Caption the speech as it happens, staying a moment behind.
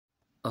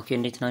ኦኬ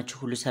እንዴት ናችሁ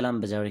ሁሉ ሰላም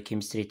በዛሬው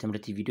ኬሚስትሪ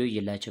ትምህርት ቪዲዮ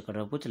እየላችሁ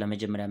ቀረቡት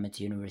ለመጀመሪያ ዓመት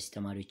ዩኒቨርሲቲ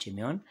ተማሪዎች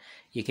የሚሆን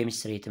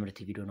የኬሚስትሪ ትምህርት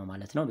ቪዲዮ ነው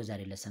ማለት ነው።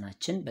 በዛሬ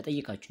ለሰናችን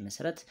በጠይቃችሁ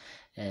መሰረት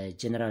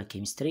ጀነራል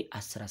ኬሚስትሪ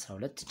 10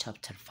 12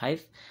 ቻፕተር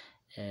 5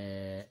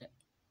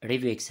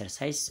 ሪቪው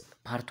ኤክሰርሳይዝ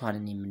ፓርት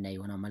 1 የምናይ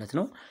ይሆናል ማለት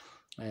ነው።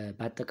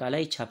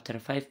 በአጠቃላይ ቻፕተር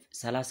 5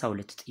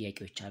 32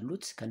 ጥያቄዎች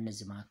አሉት።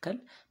 ከነዚህ መካከል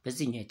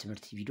በዚህኛው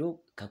የትምህርት ቪዲዮ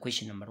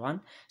ከኩዌስችን ነምበር 1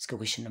 እስከ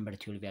ኩዌስችን ነምበር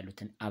 12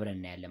 ያሉትን አብረን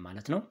እናያለን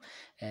ማለት ነው።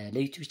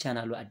 ለዩቲዩብ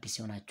ቻናሉ አዲስ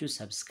የሆናችሁ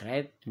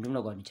ሰብስክራይብ እንዲሁም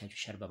ለጓደኞቻችሁ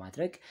ሼር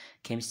በማድረግ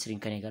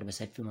ኬሚስትሪን ከኔ ጋር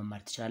በሰፊው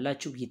መማር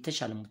ትችላላችሁ፣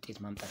 የተሻለ ውጤት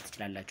ማምጣት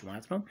ትችላላችሁ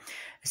ማለት ነው።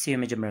 እስኪ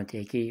የመጀመሪያውን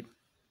ጥያቄ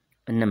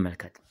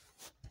እንመልከት።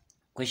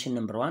 ኩዌስችን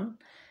ነምበር 1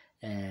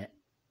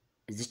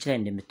 እዚች ላይ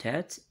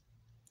እንደምታዩት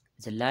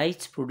the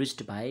light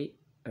produced by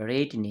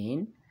red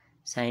neon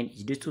sign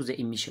is due to the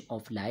emission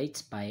of light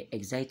by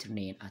excited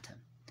neon atom.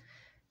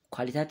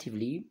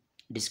 Qualitatively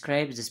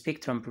describe the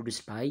spectrum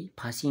produced by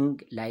passing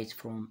light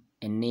from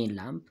a neon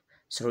lamp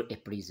through a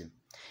prism.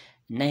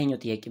 እና ይሄኛው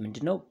ጥያቄ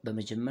ምንድነው?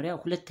 በመጀመሪያ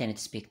ሁለት አይነት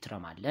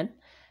ስፔክትረም አለን፣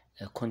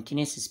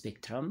 continuous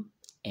spectrum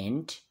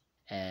and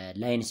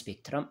line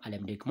spectrum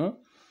አለም ደግሞ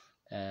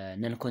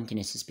non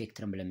continuous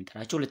spectrum ብለን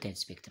የምንጠራቸው ሁለት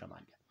አይነት ስፔክትረም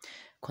አለ።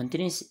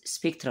 continuous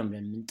spectrum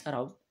ብለን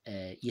የምንጠራው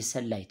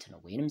የሰንላይት ነው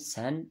ወይንም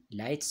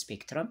sunlight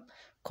spectrum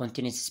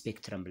continuous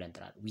spectrum ብለን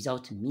እንጠራለን።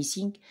 without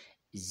missing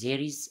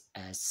there is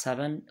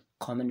 7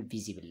 common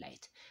visible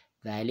light: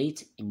 violet,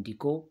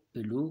 indigo,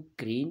 blue,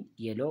 green,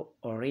 yellow,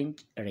 orange,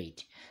 red.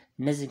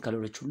 እነዚህን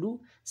ከለሮች ሁሉ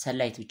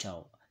ሰንላይት ብቻ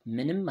ነው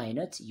ምንም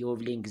አይነት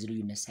የዌቭሌንግዝ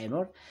ልዩነት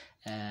ሳይኖር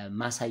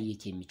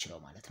ማሳየት የሚችለው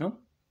ማለት ነው።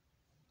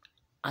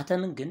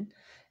 አተምን ግን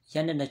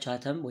ያንነቻው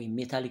አተም ወይም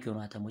ሜታሊክ የሆኑ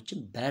አተሞችን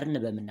በርን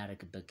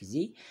በመናረግበት ጊዜ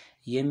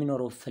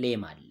የሚኖረው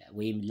ፍሌም አለ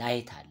ወይም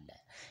ላይት አለ።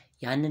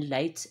 ያንን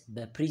ላይት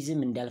በፕሪዝም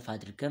እንዲያልፍ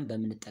አድርገን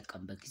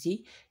በመንጠቀምበት ጊዜ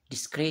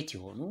ዲስክሬት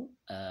የሆኑ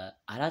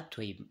አራት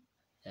ወይም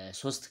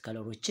 3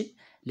 ከለሮችን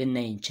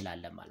ልናይ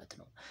እንችላለን ማለት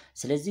ነው።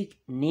 ስለዚህ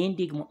ኔን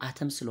ደግሞ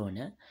አተም ስለሆነ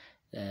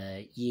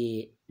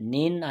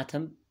የኔን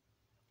አተም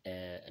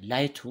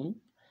ላይቱን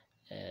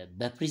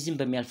በፕሪዝም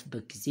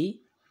በሚያልፍበት ጊዜ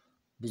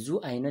ብዙ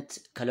አይነት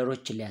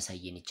ከለሮችን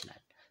ሊያሳየን ይችላል።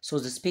 So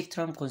the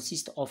spectrum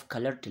consists of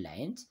colored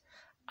lines,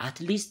 at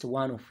least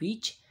one of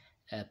which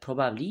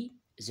probably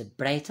the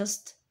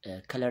brightest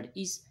color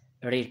is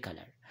red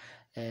color.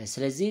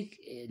 ስለዚህ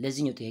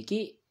ለዚህኛው ጥያቄ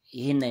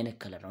ይሄን አይነት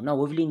ከለር ነውና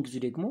ዌቭሌንግዙ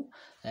ደግሞ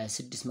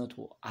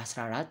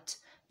 614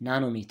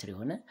 ናኖሜትር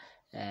የሆነ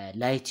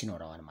ላይት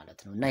ይኖረዋል ማለት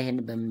ነው። እና ይሄን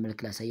በምን መልኩ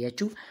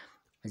ላሳያችሁ?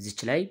 እዚች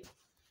ላይ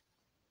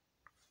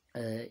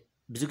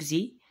ብዙ ጊዜ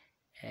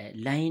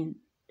ላይን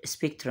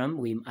ስፔክትረም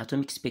ወይም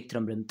አቶሚክ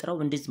ስፔክትረም ለምንጠራው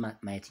እንደዚህ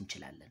ማየት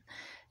እንችላለን።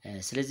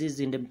 ስለዚህ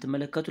እዚህ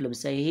እንደምትመለከቱ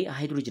ለምሳሌ ይሄ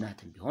ሃይድሮጅን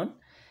አተም ቢሆን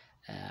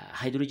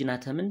ሃይድሮጅን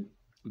አተምን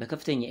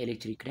በከፍተኛ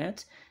ኤሌክትሪክ ምክንያት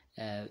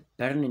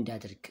በርን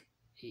እንዲያደርግ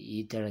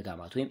ይደረጋል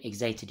ማለት ወይም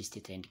ኤግዛይትድ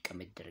ስቴት ላይ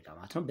እንዲቀመጥ ይደረጋል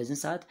ማለት ነው። በዚህ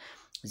ሰዓት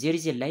there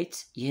is a light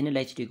ይሄን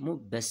ላይት ደግሞ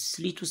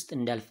በስሊት ውስጥ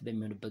እንዳልፍ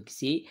በሚሆንበት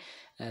ጊዜ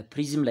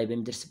ፕሪዝም ላይ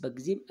በሚደርስበት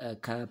ጊዜ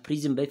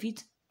ከፕሪዝም በፊት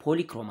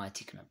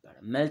ፖሊክሮማቲክ ነበር፣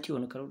 መልቲ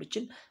የሆኑ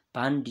ከለሮችን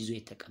በአንድ ይዞ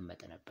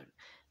የተቀመጠ ነበር።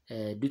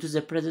 due to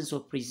the presence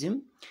of prism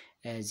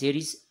there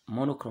is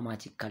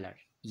monochromatic color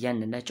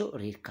ያንናቸው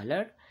ሬድ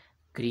ከለር፣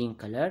 ግሪን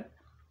ከለር፣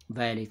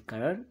 ቫዮሌት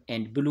ከለር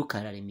and blue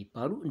ከለር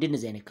የሚባሉ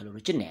እንደነዚህ አይነት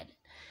ከለሮችን እናያለን።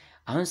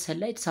 አሁን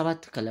ሰንላይት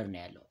 7 ከለር ነው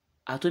ያለው።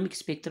 አቶሚክ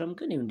ስፔክትረም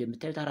ግን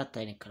እንደምታዩት 4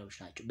 አይነት ከለሮች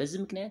ናቸው። በዚህ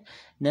ምክንያት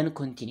ነን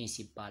ኮንቲኒየስ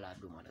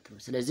ይባላሉ ማለት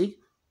ነው። ስለዚህ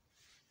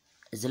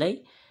እዚህ ላይ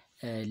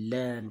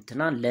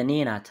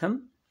ለኔን አተም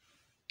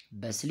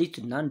በስሊት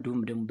እና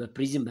እንዲሁም ደግሞ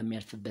በፕሪዝም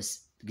በሚያልፍበት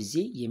ጊዜ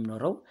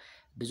የሚኖረው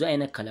ብዙ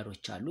አይነት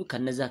ከለሮች አሉ።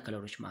 ከነዛ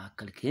ከለሮች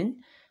መካከል ግን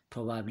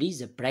probably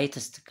the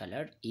brightest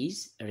color is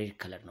red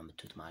color ነው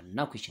የምትሉት ማለት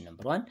ነው። ኩዌስችን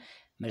ነምበር 1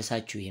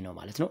 መልሳችሁ ይሄ ነው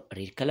ማለት ነው።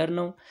 ሬድ ከለር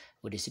ነው።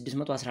 ወደ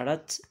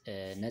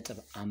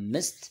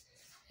 614.5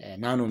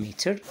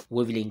 ናኖሜትር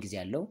ዌቭሌንግዝ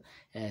ያለው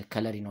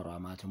ከለር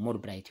ይኖረዋል ማለት ነው፣ ሞር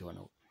ብራይት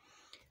የሆነው።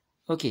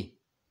 ኦኬ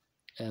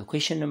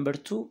ኩዌስችን ነምበር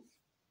 2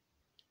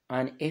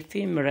 an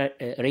FM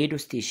radio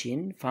station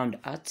found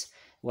at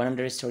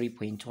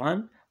 103.1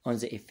 on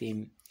the FM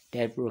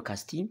dial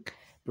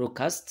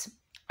broadcast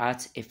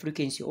at a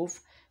frequency of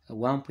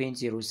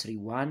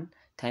 1.031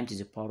 times to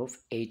the power of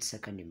 8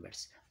 second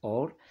inverse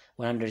or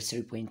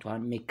 103.1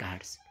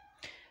 megahertz.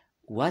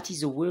 What is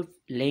the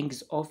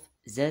wavelength of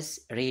this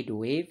radio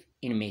wave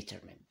in meter?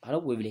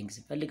 ባለው wavelength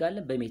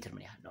እንፈልጋለን በሜትር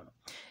ምን ያህል ነው።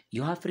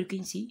 you have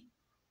frequency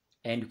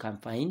and you can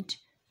find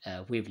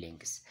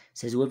wavelengths.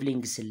 ስለዚህ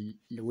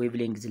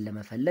wavelengths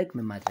ለመፈለግ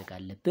ምን ማድረግ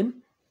አለብን?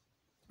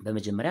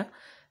 በመጀመሪያ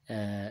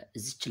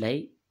እዚች ላይ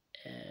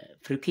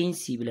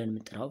frequency ብለን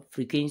የምንጠራው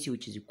frequency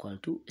which is equal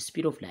to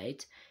speed of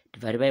light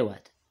divided by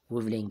what?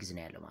 wavelengths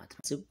ነው ያለው ማለት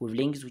ነው።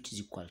 wavelengths which is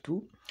equal to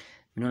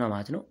ምን ሆነ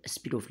ማለት ነው?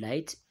 speed of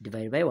light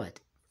divided by what?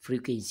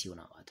 frequency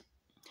ሆነ ማለት ነው።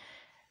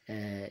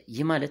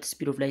 ይህ ማለት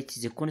speed of light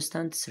is a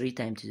constant 3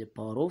 times to the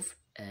power of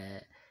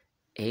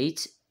 8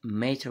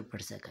 meter per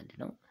second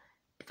ነው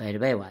divided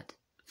by what?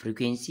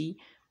 frequency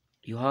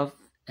you have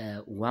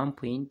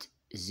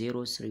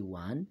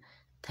 1.031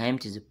 times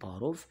to the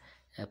power of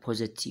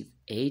positive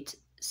 8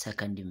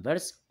 second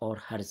inverse or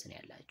hertz ነው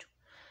ያላችሁ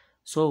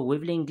so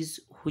wavelength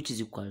which is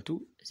equal to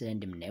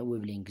ዘንድ ምናየው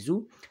wavelength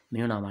ምን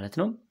ይሆናል ማለት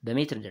ነው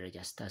በሜትር ደረጃ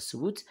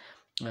ስታስቡት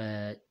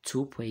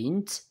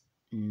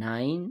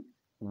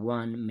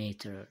 2.91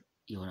 ሜትር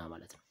ይሆናል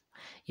ማለት ነው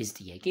የዚህ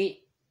ጥያቄ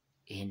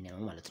ይሄን ነው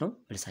ማለት ነው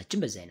መልሳችን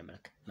በዛ አይነት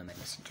መልኩ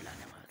መመለስ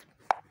እንችላለን ማለት ነው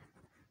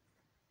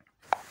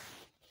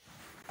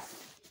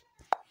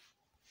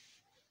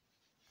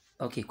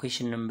okay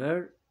question number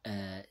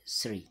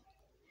 3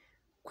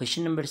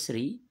 question number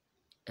 3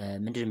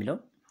 ምንድነው የሚለው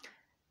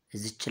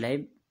እዚች ላይ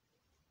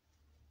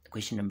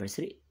question number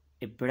 3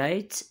 a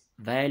bright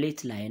violet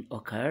line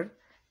occur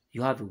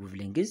you have a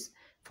wavelength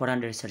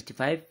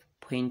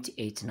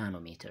 435.8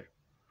 nanometer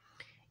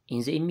in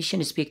the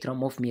emission spectrum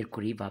of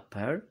mercury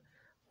vapor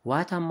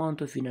what amount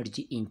of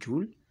energy in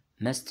joule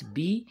must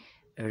be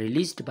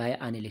released by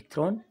an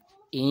electron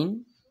in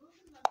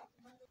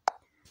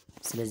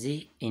ስለዚህ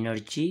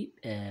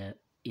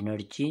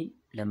ኢነርጂ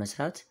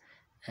ለመስራት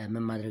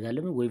ምን ማድረግ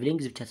አለብን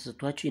ዌቭሌንግዝ ብቻ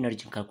ተሰጥቷችሁ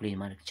ኢነርጂን ካልኩሌት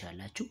ማድረግ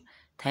ይችላልላችሁ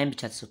ታይም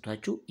ብቻ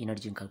ተሰጥቷችሁ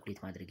ኢነርጂን ካልኩሌት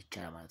ማድረግ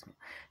ይችላል ማለት ነው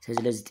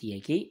ስለዚህ ለዚህ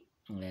ጥያቄ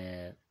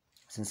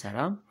ስንሰራ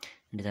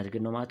እንዴት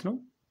አድርገን ነው ማለት ነው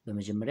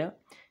በመጀመሪያ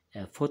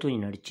ፎቶን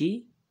ኢነርጂ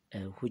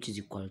which is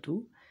equal to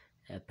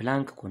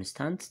Planck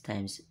constant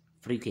times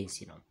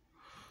frequency ነው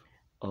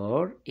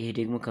or ይሄ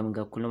ደግሞ ከምን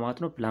ጋር እኩል ነው ማለት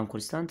ነው Planck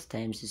constant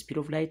times speed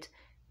of light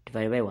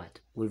divided by what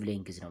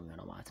wavelength ነው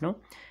የሚሆነው ማለት ነው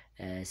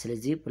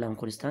ስለዚህ Planck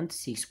constant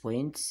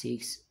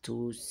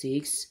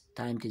 6.626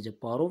 times to the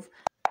power of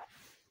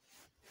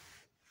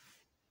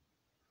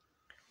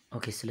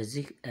okay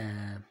ስለዚህ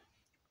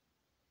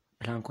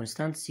Planck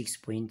constant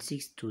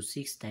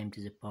 6.626 times to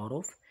the power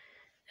of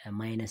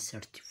minus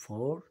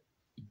 34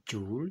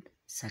 joule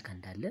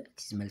second አለ it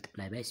is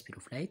multiplied by speed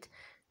of light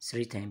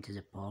 3 times to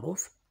the power of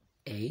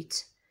 8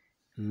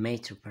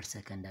 meter per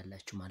second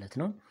አላችሁ ማለት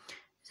ነው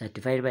that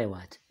divided by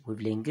what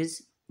wavelength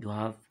you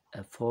have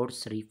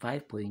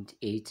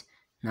 435.8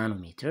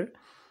 nanometer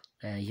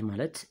ይህ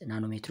ማለት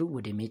ናኖሜትሩ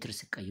ወደ ሜትር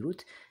ሲቀይሩት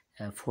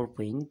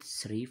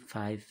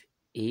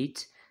 4.358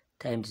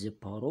 times the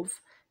power of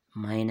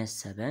minus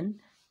 7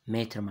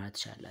 meter ማለት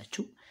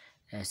ይችላልላችሁ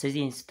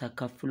ስለዚህ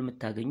ስታካፍሉ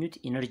የምታገኙት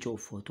energy of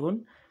photon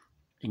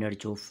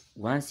energy of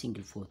one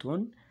single photon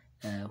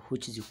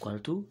which is equal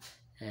to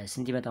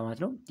ስንት ይመጣ ማለት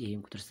ነው ይሄን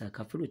ቁጥር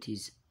ስታካፍሉ it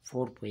is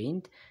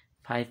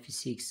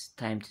 4.56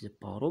 times to the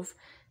power of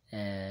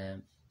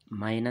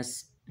minus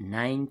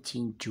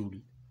 19 joule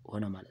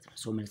ሆነ ማለት ነው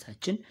ሶ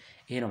መልሳችን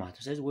ይሄ ነው ማለት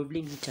ነው ስለዚህ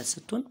ዌቭሌንግዝ ብቻ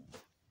ተሰጥቶን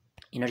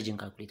ኢነርጂን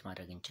ካልኩሌት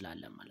ማድረግ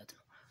እንችላለን ማለት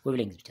ነው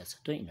ዌቭሌንግዝ ብቻ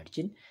ተሰጥቶን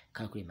ኢነርጂን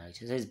ካልኩሌት ማድረግ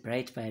ስለዚህ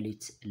ብራይት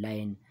ቫዮሌት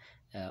ላይን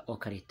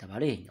ኦከር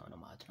የተባለው ይሄኛው ነው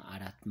ማለት ነው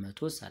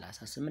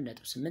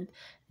 438.8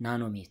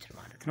 ናኖሜትር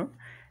ማለት ነው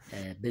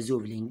በዚህ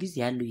ዌቭሌንግዝ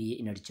ያለው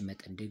የኢነርጂ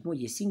መጠን ደግሞ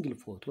የሲንግል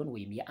ፎቶን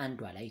ወይም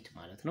የአንዷ ላይት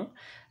ማለት ነው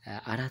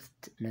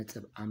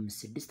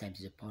 4.56 times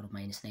the power of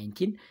minus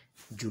 19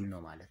 ጁል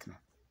ነው ማለት ነው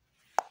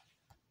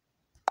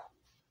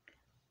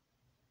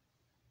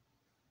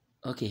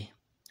okay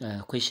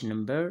question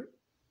number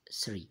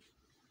 3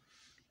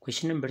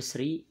 question number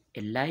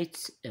 3 a light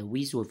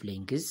with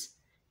wavelength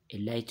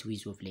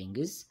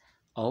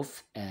of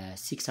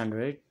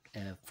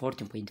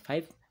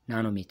 614.5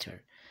 nanometer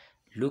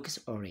looks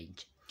orange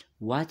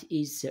what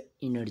is the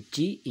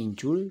energy in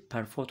joule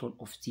per photon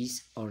of this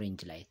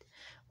orange light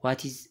what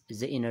is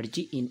the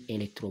energy in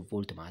electron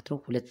volt ማለት ነው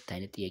ሁለት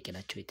አይነት ጥያቄ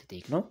ናቸው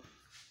የተጠየቅነው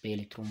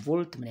በኤሌክትሮን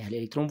ቮልት ምን ያህል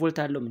ኤሌክትሮን ቮልት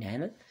አለው ምን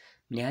ያህል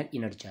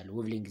ኢነርጂ አለው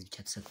ዌቭሌንግዝ ብቻ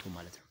ተሰጥቶ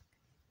ማለት ነው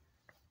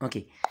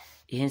okay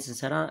ይሄን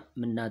ስንሰራ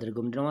ምን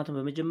እናደርገው ምንድነው ማለት ነው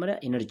በመጀመሪያ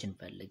ኢነርጂ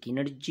እንፈልግ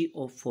ኢነርጂ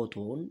ኦፍ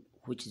ፎቶን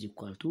which is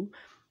equal to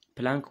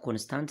Planck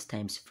constant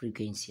times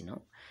frequency ነው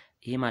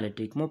ይሄ ማለት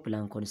ደግሞ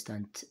Planck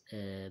constant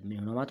ምን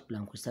ሆነ ማለት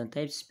Planck constant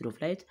times speed of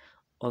light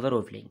over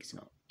wavelength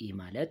ነው ይሄ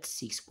ማለት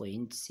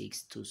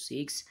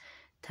 6.626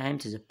 times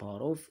to the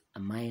power of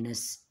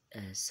minus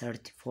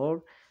 34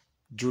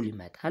 joule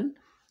ይመጣል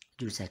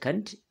joule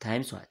second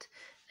times what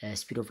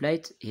speed of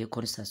light ይሄ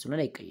ኮንስታንት ነው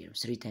አይቀየርም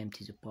 3 times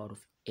to the power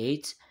of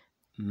 8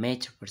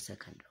 meter per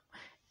second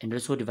and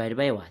also divided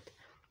by what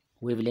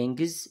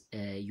wavelength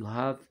you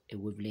have a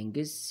wavelength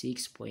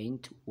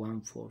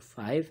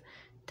 6.145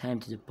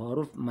 times to the power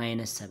of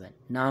minus 7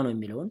 ናኖ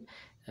የሚለውን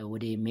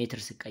ወደ ሜትር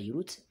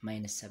ሲቀይሩት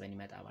minus 7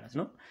 ይመጣ ማለት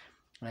ነው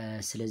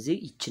ስለዚህ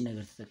እቺን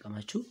ነገር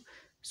ተጠቀማችሁ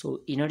so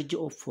energy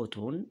of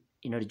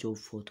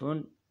photon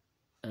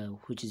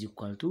which is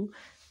equal to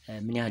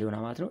ምን ያህል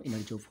ይሆናል ማለት ነው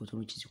energy of photon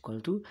which is equal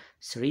to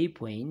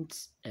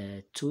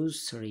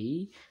 3.23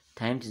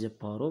 times to the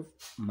power of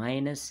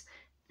minus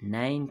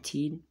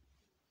 19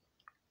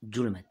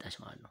 ጁል መጣች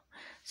ማለት ነው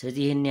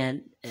ስለዚህ ይሄን ያህል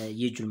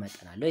የጁል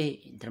መጠን አለው ይሄ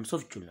in terms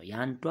of ጁል ነው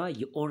ያንዷ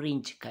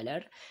የኦሬንጅ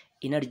ከለር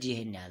ኢነርጂ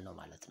ይሄን ያህል ነው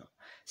ማለት ነው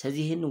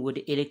ስለዚህ ይሄን ወደ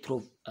ኤሌክትሮ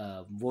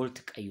ቮልት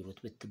ቀይሩት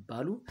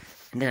ብትባሉ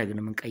እንዴት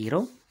አድርገን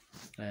የምንቀይረው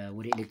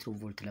ወደ ኤሌክትሮ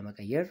ቮልት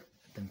ለመቀየር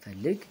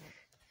ብንፈልግ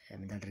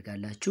ምን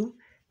ታደርጋላችሁ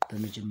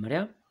በመጀመሪያ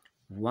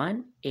 1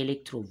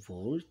 ኤሌክትሮ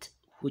ቮልት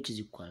which is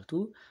equal to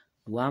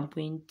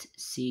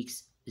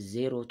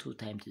 1.602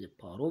 times to the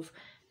power of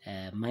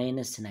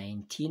minus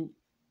 19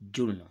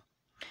 joule ነው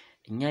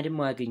እኛ ደግሞ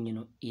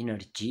ያገኘነው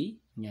ኢነርጂ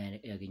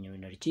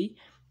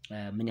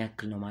ምን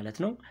ያክል ነው ማለት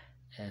ነው?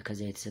 ከዛ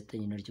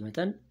የተሰጠኝ ኢነርጂ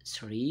መጠን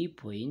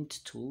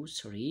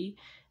 3.23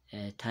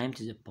 ታይም ቱ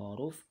ዘ ፓወር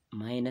ኦፍ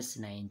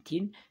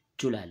 -19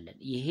 ጁል አለን።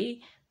 ይሄ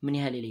ምን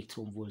ያህል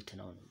ኤሌክትሮን ቮልት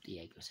ነው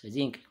ጥያቄው።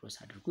 ስለዚህ ኢንክሪስ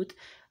አድርጉት።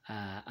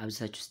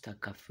 አብዛችሁ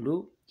ስታካፍሉ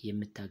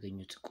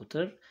የምታገኙት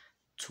ቁጥር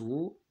 2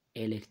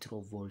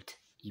 ኤሌክትሮን ቮልት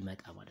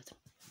ይመጣ ማለት ነው።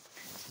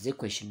 ስለዚህ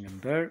question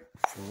number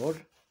 4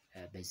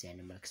 በዚህ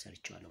አይነት መልክ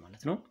ሰርቻለሁ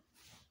ማለት ነው።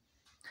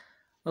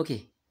 ኦኬ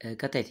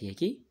ቀጣይ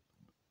ጥያቄ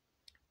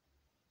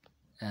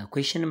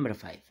question number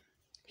 5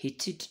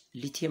 heated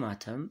lithium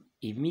atom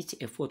emits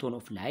a photon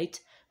of light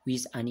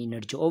with an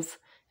energy of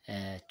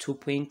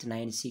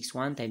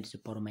 2.961 times the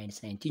power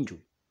 -19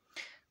 joule.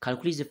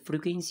 Calculate the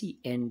frequency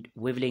and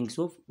wavelength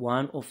of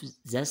one of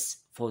this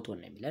photon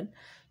ይላል።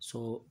 So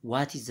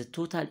what is the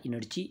total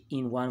energy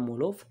in 1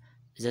 mole of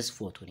this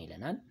photon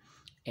ይለናል።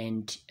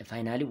 And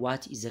finally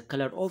what is the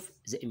color of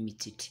the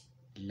emitted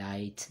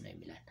light ነው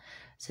ይላል።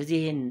 ስለዚህ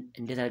ይሄን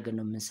እንዴት አድርገን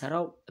ነው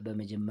የምንሰራው?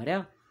 በመጀመሪያ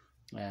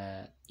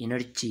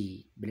ኢነርጂ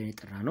ብለን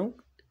የጠራነው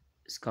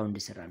እስካሁን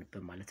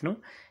እንደሰራንበት ማለት ነው።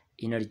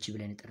 ኢነርጂ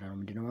ብለን የጠራነው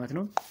ምንድነው ማለት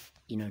ነው?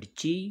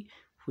 ኢነርጂ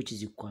which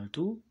is equal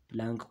to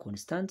Planck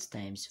constant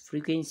times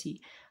frequency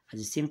at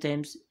the same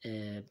times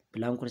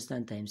Planck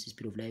constant times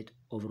speed of light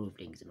over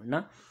wavelength ነው እና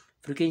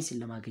ፍሪኩዌንሲን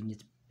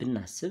ለማግኘት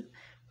ብናስብ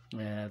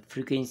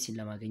ፍሪኩዌንሲን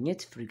ለማግኘት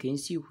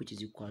ፍሪኩዌንሲ which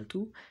is equal to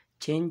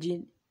change in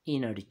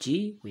energy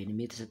ወይንም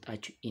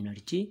የተሰጣችው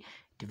ኢነርጂ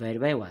divided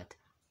by what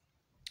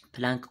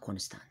Planck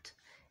constant።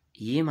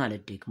 ይህ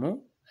ማለት ደግሞ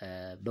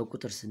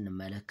በቁጥር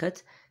ስንመለከት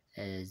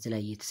እዚህ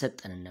ላይ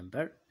የተሰጠንን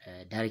ነምበር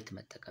ዳይሬክት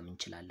መጠቀም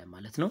እንችላለን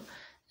ማለት ነው።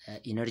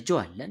 ኢነርጂው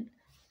አለን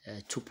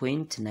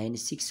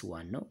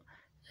 2.961 ነው።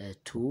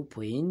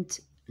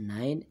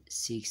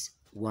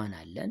 2.961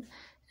 አለን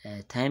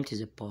time to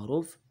the power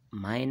of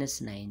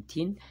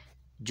 -19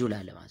 ጁል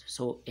አለ ማለት ነው።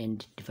 so and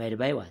divided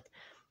by what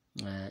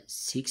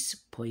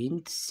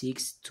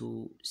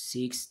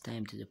 6.626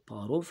 time to the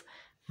power of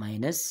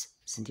minus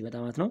ስንት ይመጣ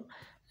ማለት ነው?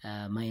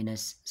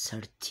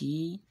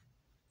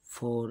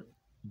 -34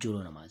 ጁል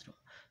ነው ማለት ነው።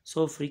 so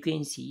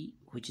frequency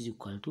which is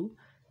equal to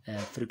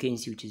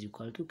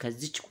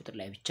ከዚች ቁጥር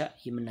ላይ ብቻ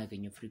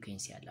የምናገኘው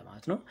ፍሪኩዌንሲ አለ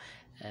ማለት ነው።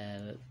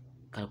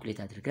 ካልኩሌት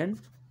አድርገን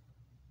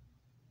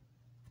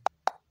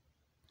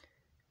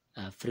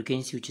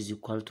frequency which is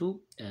equal to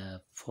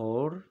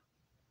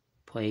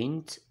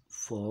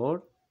 4.4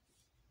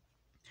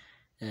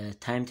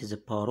 time to the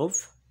power of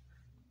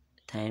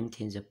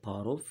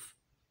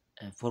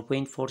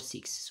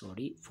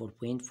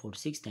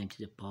 4.46 time to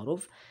the power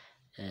of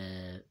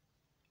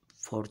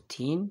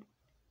 14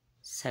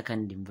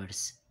 second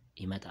inverse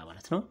ይመጣ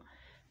ማለት ነው።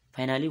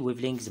 ፋይናሊ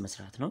ዌቭሌንግዝ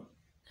መስራት ነው።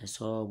 ሶ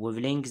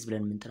ዌቭሌንግዝ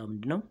ብለን የምንጠራው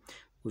ምንድነው?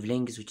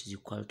 ዌቭሌንግዝ which is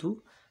equal to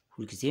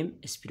ሁልጊዜም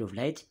speed of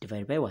light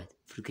divided by what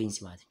frequency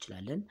ማለት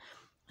እንችላለን።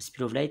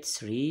 speed of light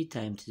 3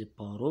 times to the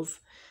power of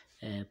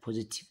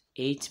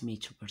 +8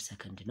 meter per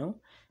second ነው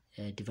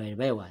divided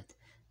by what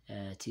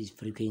it is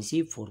frequency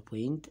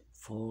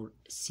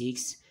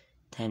 4.46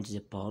 times to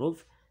the power of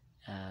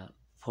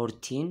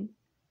 14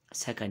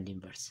 second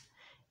inverse።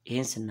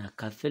 ይሄን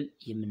ስናካፍል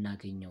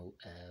የምናገኘው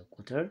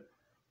ቁጥር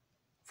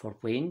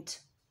 3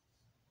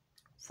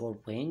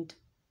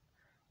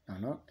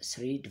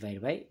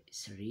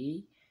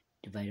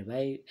 divided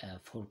by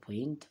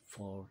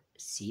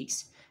 4.46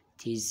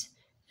 it is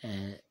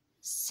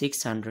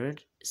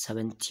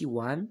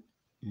 671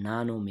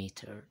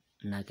 ናኖሜትር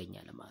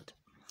እናገኛለን ማለት ነው።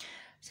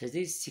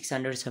 ስለዚህ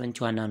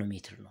 671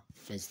 ናኖሜትር ነው።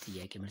 ለዚህ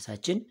ጥያቄ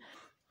መልሳችን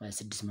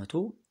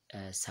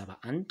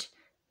 671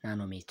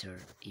 ናኖሜትር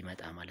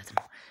ይመጣ ማለት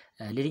ነው።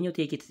 ሌላኛው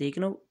ጥያቄ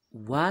ተጠይቀነው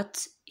what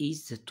is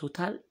the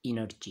total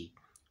energy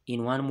in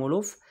 1 mole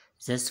of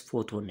this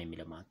photon ነው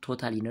የሚለው ማለት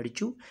ቶታል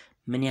ኢነርጂው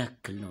ምን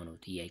ያክል ነው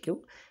ጥያቄው።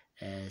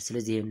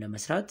 ስለዚህ ይሄን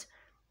ለመስራት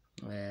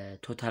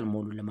ቶታል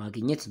ሞሉን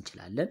ለማግኘት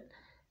እንችላለን።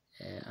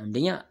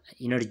 አንደኛ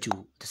ኢነርጂው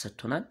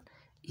ተሰጥቶናል።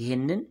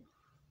 ይሄንን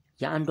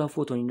የአንዷ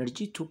ፎቶን ኢነርጂ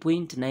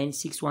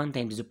 2.961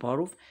 times the power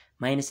of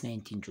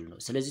 -19 ጁል ነው።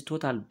 ስለዚህ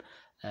ቶታል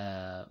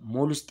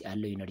ሞል ውስጥ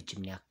ያለው ኢነርጂ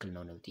ምን ያክል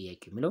ነው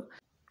ጥያቄው የሚለው።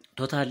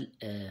 ቶታል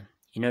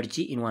ኢነርጂ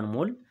in 1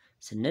 mole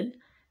ስንል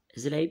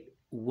እዚህ ላይ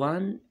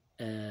 1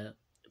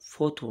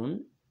 ፎቶን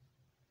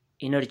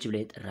ኢነርጂ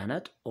ብለን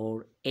የጠራናት or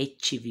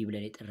HV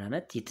ብለን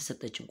የጠራናት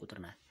የተሰጠችን ቁጥር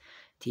ናት።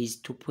 it is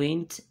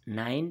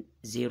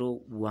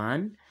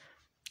 2.901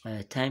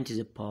 time to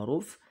the power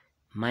of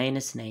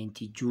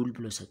 -90 ጁል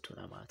ብሎ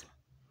ሰጥቶናል ማለት ነው።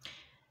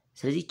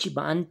 ስለዚህ እቺ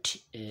በአንድ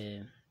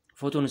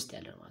ፎቶን ውስጥ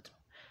ያለ ማለት ነው።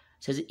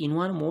 ስለዚህ in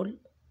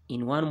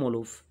 1 mole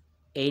of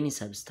any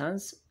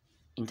substance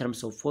in terms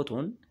of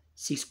photon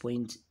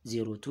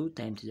 6.02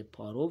 time to the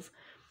power of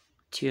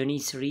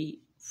 23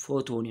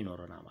 ፎቶን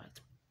ይኖረናል ማለት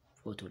ነው።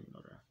 ፎቶን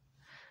ይኖረናል።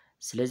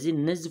 ስለዚህ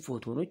እነዚህ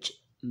ፎቶኖች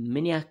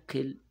ምን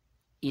ያክል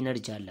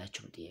ኢነርጂ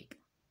አላቸው ጥያቄ።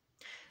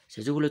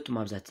 ስለዚህ ሁለቱም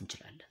ማብዛት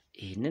እንችላለን።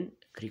 ይሄንን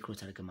ክሪክሮት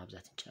አድርገን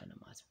ማብዛት እንችላለን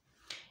ማለት ነው።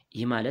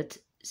 ይህ ማለት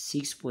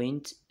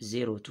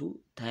 6.02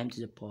 time to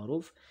the power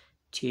of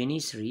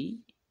 23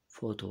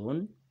 photon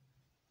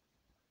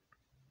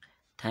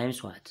times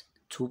what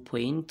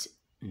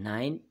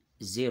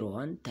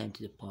 2.901 times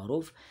to the power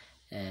of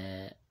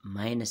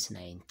minus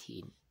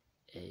 19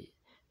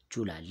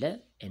 joule አለ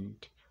and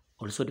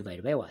also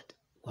divided by what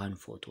 1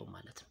 photon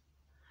ማለት ነው።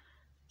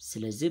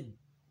 ስለዚህ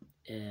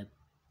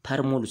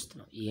ፐር ሞል ውስጥ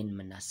ነው ይሄን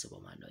የምናስበው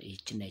ማለት ነው።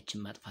 ይህችን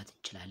ማጥፋት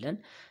እንችላለን።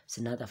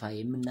 ስናጠፋ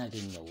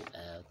የምናገኘው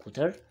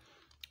ቁጥር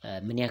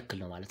ምን ያክል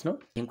ነው ማለት ነው?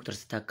 ይሄን ቁጥር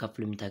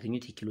ስታካፍሉ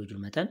የምታገኙት የኪሎ ጁል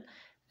መጠን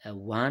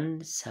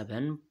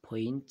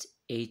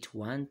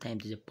 17.81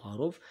 times the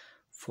power of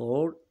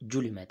 4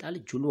 ጁል ይመጣል።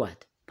 ጁል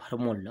ዋት ፐር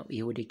ሞል ነው።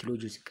 ይሄ ወደ ኪሎ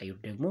ጁል ሲቀየሩ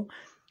ደግሞ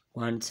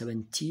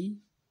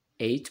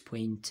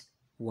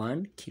 178.1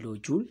 ኪሎ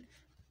ጁል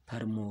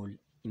ፐር ሞል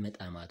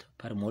ይመጣል ማለት ነው።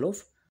 ፐር ሞል ኦፍ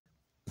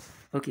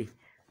ኦኬ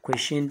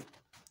question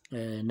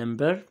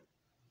number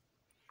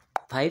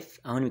 5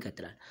 አሁን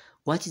ይቀጥላል።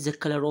 what is the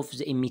color of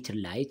the emitter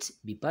light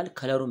ቢባል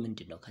ከለሩ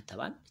ምንድነው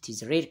ከተባል it is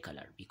red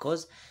color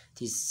because it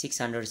is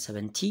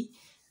 670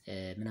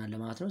 ምን አለ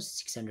ማለት ነው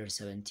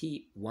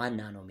 671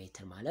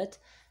 ናኖሜትር ማለት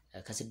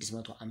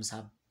ከ650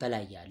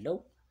 በላይ ያለው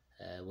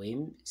ወይም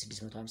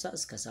 650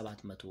 እስከ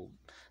 700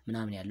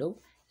 ምናምን ያለው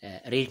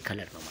ሬድ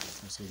ከለር ነው ማለት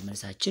ነው። ስለዚህ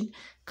መልሳችን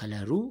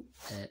ከለሩ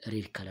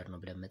ሬድ ከለር ነው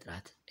ብለን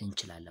መጥራት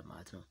እንችላለን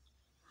ማለት ነው።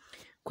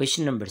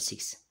 question number 6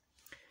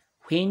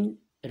 when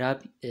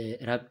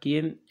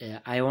radium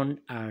ion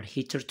are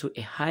heated to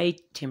a high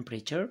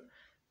temperature,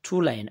 two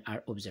lines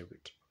are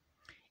observed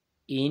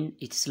in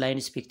its line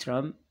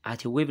spectrum at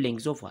a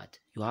wavelength of what?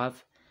 You have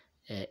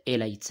A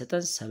ላይ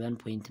የተሰጠን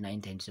 7.9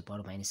 times the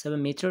power minus 7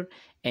 meter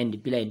and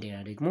B ላይ እንደገና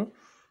ደግሞ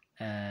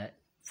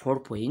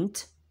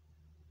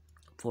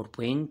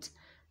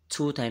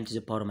 4.2 times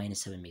the power minus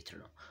 7 meter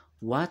ነው።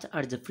 What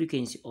are the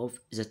frequency of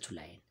the two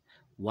line?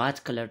 What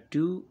color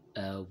do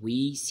we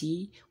see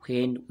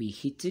when we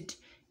heated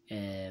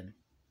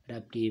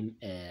radium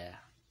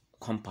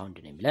compound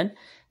ነው የሚለን።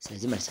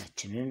 ስለዚህ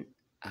መልሳችንን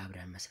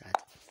አብረን መስራት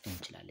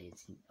እንችላለን።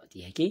 እዚህ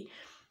ጥያቄ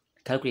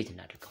ካልኩሌት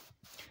እናድርገው።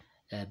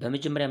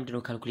 በመጀመሪያ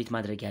ምንድነው ካልኩሌት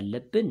ማድረግ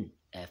ያለብን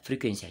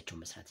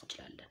ፍሪኩዌንሲያቸውን መስራት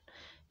እንችላለን።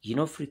 you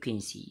know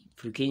frequency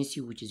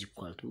which is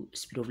equal to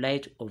speed of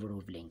light over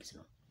wavelength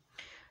ነው።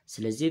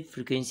 ስለዚህ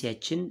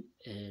ፍሪኩዌንሲያችን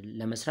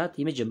ለመስራት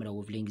የመጀመሪያው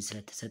wavelength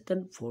ስለተሰጠን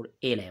for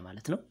a ላይ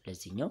ማለት ነው።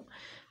 ለዚህኛው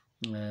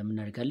ምን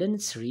እናደርጋለን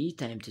 3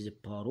 times to the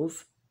power of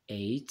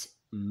 8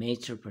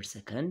 meter per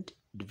second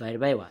divided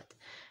by what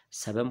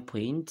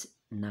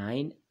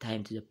 7.9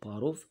 times to the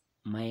power of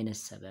minus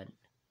 7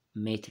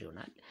 meter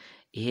ይሆናል።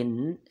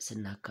 ይሄንን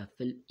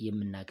ስናካፍል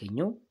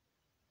የምናገኘው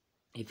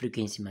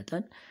የፍሪኩዌንሲ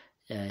መጠን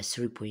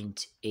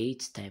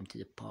 3.8 times to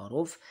the power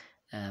of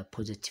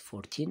positive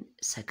 14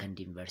 second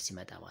inverse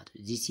ይመጣ ማለት ነው።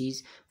 this is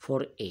for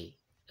a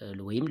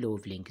ወይም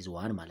ለዌቭሌንግዝ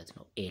 1 ማለት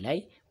ነው። a ላይ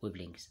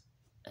ዌቭሌንግዝ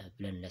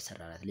ብለን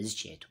ለሰራራት ለዚህ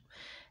ቼቱ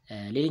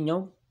ሌላኛው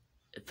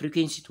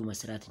frequency 2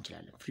 መስራት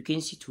እንችላለን።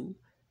 frequency 2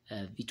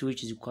 v2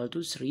 which is equal to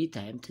 3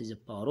 times to the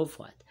power of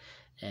what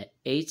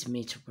 8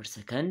 meter per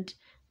second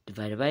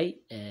divided by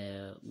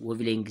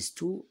wavelength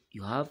 2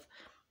 you have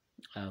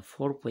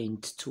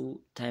 4.2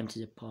 times to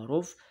the power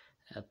of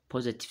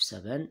positive 7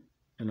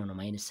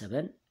 minus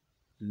 7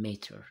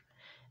 meter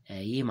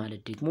ይህ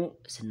ማለት ደግሞ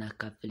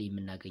ስናካፍል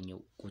የምናገኘው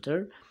ቁጥር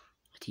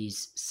it is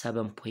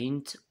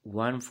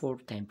 7.14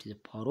 times to the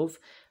power of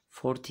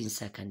 14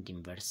 second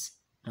inverse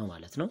ነው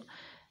ማለት ነው።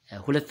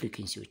 ሁለት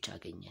ፍሪኩዌንሲዎች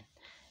አገኘን።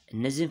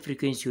 እነዚህን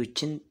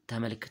ፍሪኩዌንሲዎችን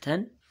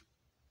ተመልክተን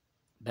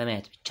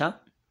በማየት ብቻ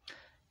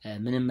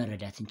ምንም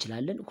መረዳት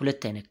እንችላለን።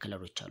 ሁለት አይነት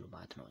ከለሮች አሉ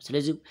ማለት ነው።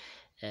 ስለዚህ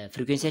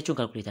ፍሪኩዌንሲያቸውን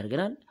ካልኩሌት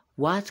አድርገናል።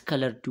 what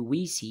color do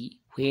we see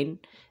when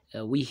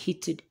we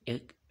heated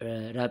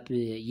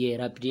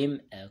የራዲየም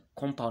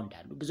ኮምፓውንድ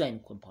አሉ። ብዙ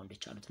አይነት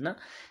ኮምፓውንዶች አሉትና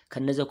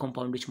ከነዚህ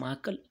ኮምፓውንዶች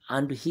መካከል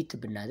አንዱ ሂት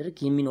ብናደርግ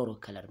የሚኖረው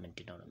ከለር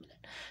ምንድነው ነው የሚለን።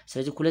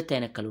 ስለዚህ ሁለት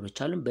አይነት ከለሮች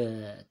አሉ።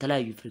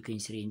 በተለያዩ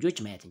ፍሪኩዌንሲ ሬንጆች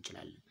ማየት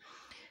እንችላለን።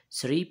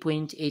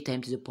 3.8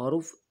 times the power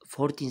of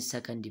 14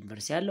 second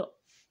inverse ያለው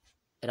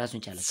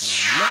ራሱን ቻለ ከለር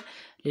አለ።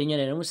 ሌላኛው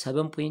ላይ ደግሞ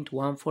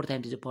 7.14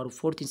 times the power of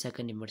 14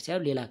 second inverse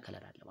ያለው ሌላ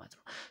ከለር አለ ማለት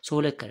ነው። ሶ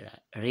ሁለት ከለር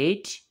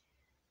ሬድ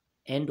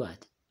and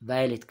what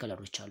ቫዮሌት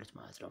ከለሮች አሉት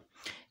ማለት ነው።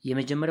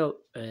 የመጀመሪያው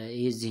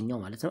የዚህኛው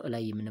ማለት ነው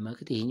ላይ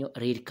የምንመለከት ይሄኛው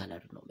ሬድ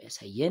ከለር ነው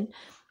የሚያሳየን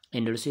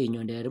እንደልሶ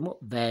ይሄኛው ደግሞ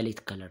ቫዮሌት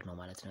ከለር ነው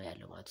ማለት ነው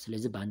ያለው ማለት።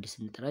 ስለዚህ በአንድ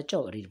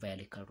ስንጠራቸው ሬድ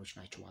ቫዮሌት ከለሮች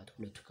ናቸው ማለት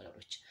ሁለቱ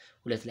ከለሮች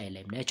ሁለት ላይ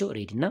የምናያቸው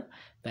ሬድ እና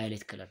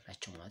ቫዮሌት ከለር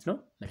ናቸው ማለት ነው።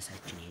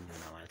 መልሳችን ይሄኛው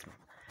ነው ማለት ነው።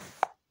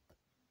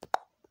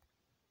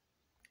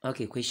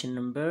 Okay, question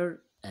number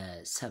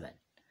 7.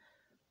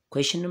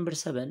 Question number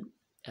 7.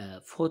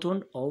 Photon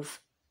of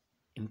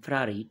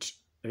infrared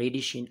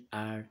radiation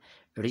are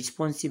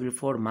responsible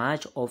for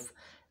much of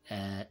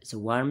the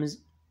warmth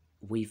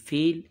we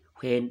feel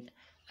when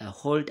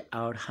hold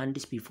our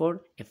hands before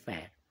a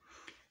fire.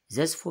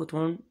 This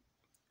photon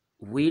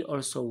will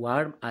also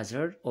warm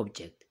other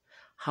object.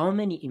 How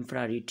many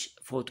infrared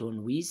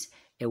photon with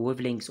a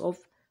wavelength of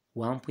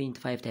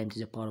 1.5 times to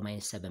the power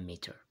minus 7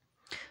 meter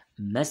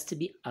must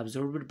be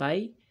absorbed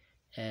by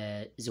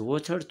the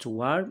water to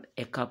warm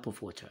a cup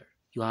of water?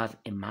 You have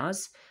a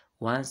mass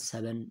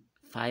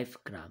 175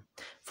 gram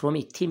from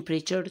a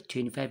temperature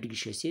 25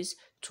 degrees Celsius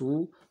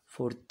to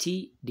 40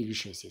 ዲግሪ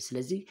ሴልሺየስ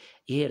ስለዚህ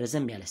ይሄ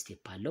ረዘም ያለ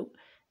ስቴፕ አለው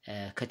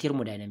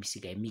ከቴርሞዳይናሚክስ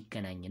ጋር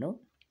የሚገናኝ ነው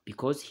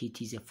because heat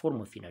is a form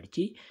of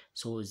energy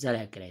so እዛ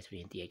ላይ አገናኝቶ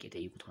ይሄን ጥያቄ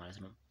ጠይቁት ማለት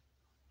ነው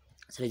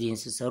ስለዚህ ይሄን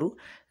ስትሰሩ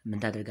ምን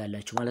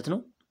ታደርጋላችሁ ማለት ነው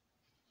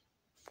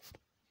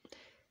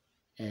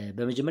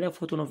በመጀመሪያ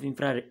ፎቶን ኦፍ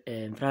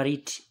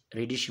ኢንፍራሬድ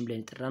ሬዲዬሽን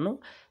ብለን ተጠራ ነው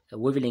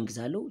ዌቭሌንግዝ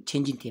አለው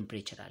ቼንጂንግ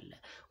ቴምፕሬቸር አለ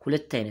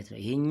ሁለት አይነት ነው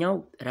ይሄኛው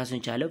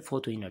ራሱን ቻለ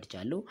ፎቶ ኢነርጂ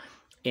አለው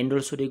and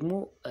also ደግሞ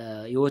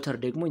የወተር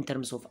ደግሞ in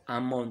terms of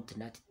amount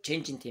እና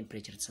ቼንጂንግ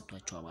ቴምፕሬቸር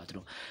ተሰጥቷቸው ማለት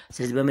ነው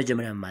ስለዚህ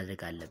በመጀመሪያ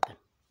ማድረግ አለብን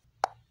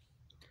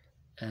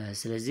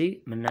ስለዚህ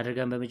ምን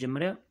እናደርጋለን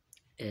በመጀመሪያ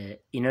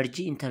ኢነርጂ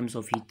in terms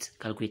of heat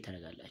ካልኩሌት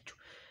ታደርጋላችሁ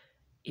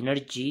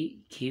ኢነርጂ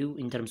q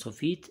in terms of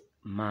heat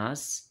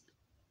mass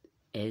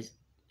is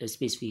a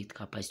specific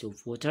capacity of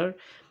water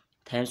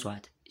times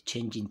what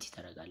change in t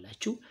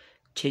ታደርጋላችሁ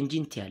change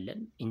in t ያለን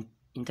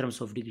in terms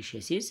of degree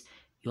Celsius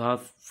you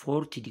have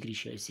 40 degree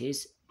Celsius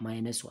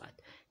minus what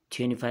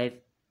 25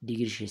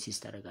 degree Celsius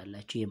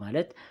ታደርጋላችሁ ይሄ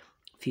ማለት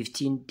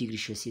 15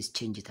 degree Celsius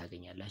change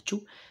ታገኛላችሁ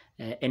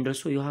and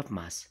also you have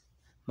mass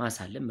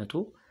አለ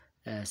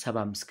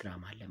 175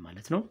 ግራም አለ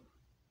ማለት ነው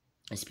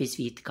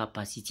specific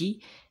capacity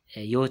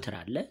የወተር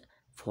አለ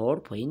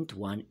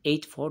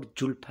 4.184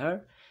 joule per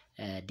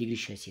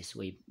degree Celsius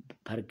ወይ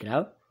per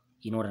gram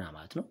ይኖርና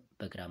ማለት ነው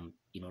በግራም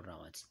ይኖርና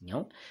ማለት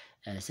ነው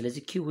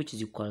ስለዚህ q which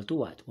is equal to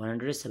what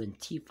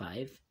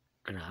 175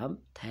 gram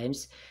times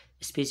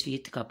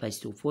specific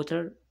capacity of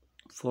water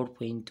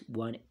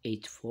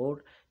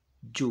 4.184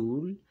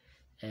 joule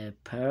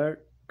per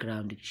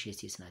gram degree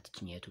Celsius ናት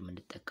እኛቱ ምን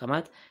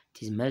ተጠቀማት it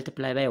is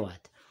multiply by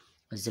what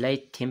እዚ ላይ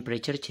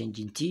temperature change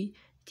in t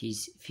it is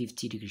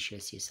 50 degree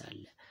Celsius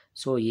አለ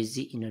so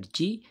የዚህ ኢነርጂ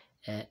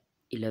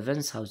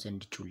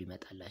 11000 ጁል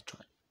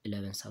ይመጣላችኋል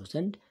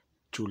 11000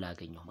 ጁል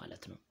አገኘው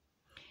ማለት ነው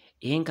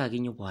ይሄን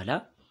ካገኘው በኋላ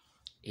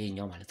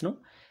ይሄኛው ማለት ነው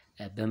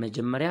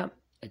በመጀመሪያ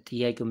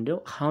ጥያቄው ምንድነው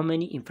how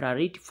many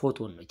infrared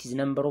photon ነው it is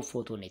number of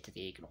photon ነው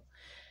የተጠየቀው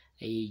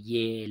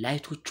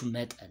የላይቶቹ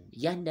መጠን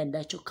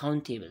ያንዳንዳቸው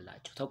ካውንቴብል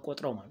ናቸው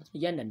ተቆጥረው ማለት ነው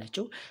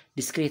ያንዳንዳቸው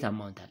ዲስክሬት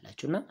አማውንት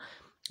አላቸውና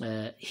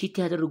ሂት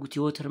ያደረጉት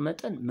የወተር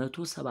መጠን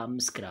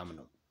 175 ግራም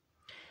ነው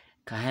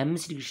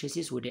ከ25 ዲግሪ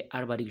ሴልሺየስ ወደ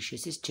 40 ዲግሪ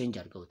ሴልሺየስ ቼንጅ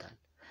አድርገውታል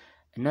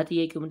እና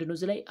ጥያቄው ምንድነው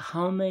እዚህ ላይ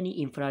how many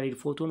infrared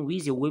photon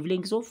with a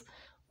wavelength of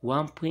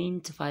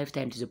 1.5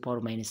 times to the power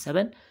minus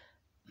 7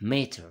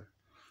 meter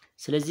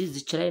ስለዚህ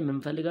እዚህ ላይ ምን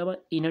ፈልጋባ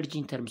energy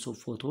in terms of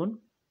photon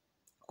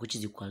which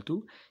is equal to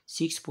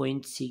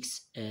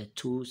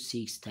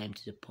 6.626 times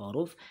to the power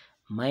of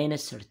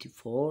minus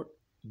 34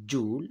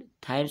 joule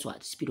times what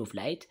speed of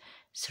light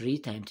 3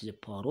 times to the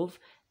power of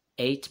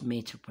 8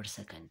 meter per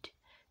second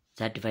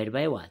that divided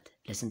by what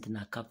ለስንት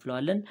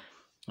እናካፍለዋለን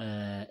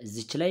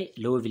እዚች ላይ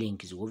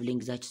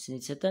ለዌቭሌንግዛችን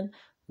ስንሰጠን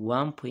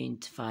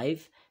 1.5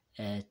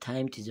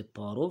 time to the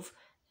power of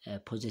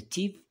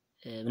positive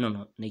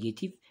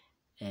negative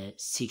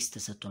 6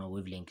 ተሰጥቶ ነው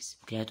ዌቭሌንግዝ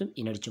ምክንያቱም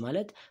ኢነርጂ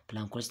ማለት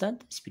ፕላንክ ኮንስታንት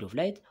ስፒድ ኦፍ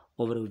ላይት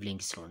ኦቨር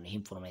ዌቭሌንግዝ ስለሆነ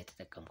ይሄን ፎርሙላ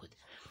ተጠቀምኩት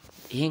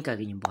ይሄን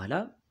ካገኘን በኋላ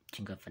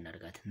ጭንቀፍ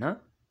እናደርጋትና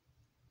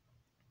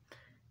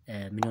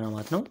ምን ሆነ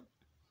ማለት ነው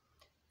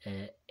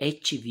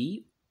HV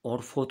or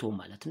photon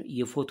ማለት ነው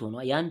የፎቶኗ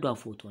ያንዷ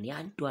ፎቶን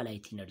ያንዷ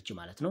ላይት ኢነርጂ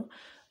ማለት ነው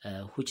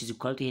which is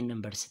equal to ይሄን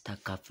ነምበር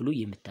ስታካፍሉ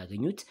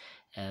የምታገኙት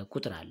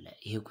ቁጥር አለ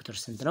ይሄ ቁጥር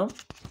ስንት ነው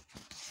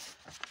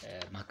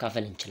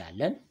ማካፈል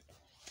እንችላለን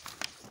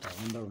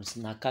ነምበሩን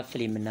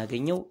ስናካፍል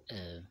የምናገኘው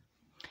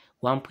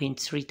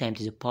 1.3 times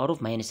to the power of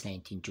minus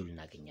 19 joule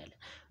እናገኛለን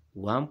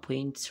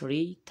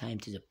 1.3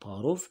 times to the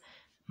power of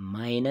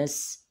minus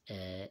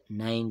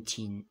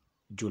 19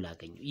 ጁል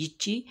አገኘው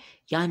ይቺ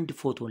ያንድ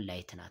ፎቶን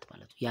ላይት ናት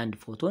ማለት ነው ያንድ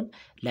ፎቶን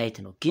ላይት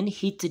ነው ግን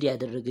ሂትድ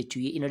ያደረገችው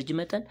የኢነርጂ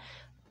መጠን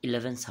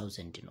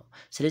 11000 ነው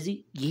ስለዚህ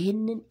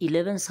ይሄንን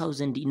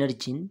 11000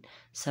 ኢነርጂን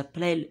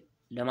ሰፕላይ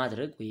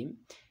ለማድረግ ወይም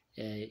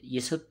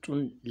የሰጡን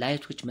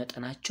ላይቶች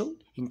መጠናቸው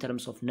in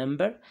terms of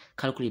number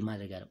ካልኩሌት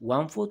ማድረግ አለ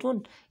ዋን ፎቶን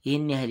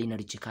ይሄን ያህል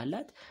ኢነርጂ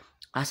ካላት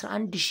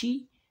 11000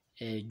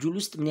 ጁል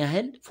ውስጥ ምን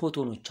ያህል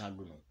ፎቶኖች አሉ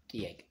ነው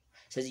ጥያቄው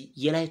ስለዚህ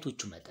የላይቶቹ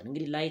መጠን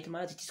እንግዲህ ላይት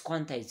ማለት it is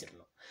quantized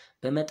ነው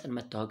በመጠን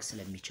መታወቅ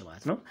ስለሚችል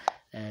ማለት ነው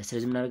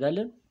ስለዚህ ምን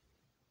አደርጋለን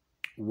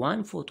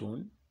one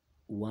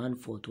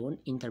photon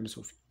in terms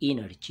of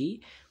energy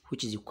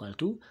which is equal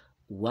to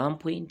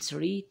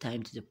 1.3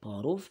 times to the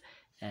power of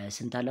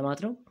ስንት አለ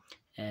ማለት ነው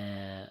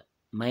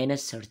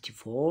minus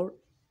 34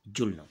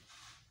 joule ነው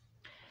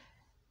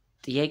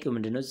ጥያቄው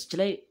ምንድነው እዚህ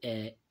ላይ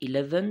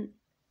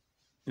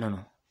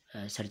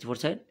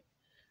 34 ሳይድ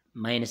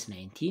minus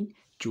 19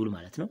 joule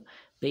ማለት ነው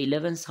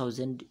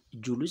በ11000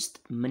 joule ውስጥ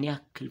ምን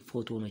ያክል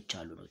ፎቶኖች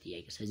አሉ ነው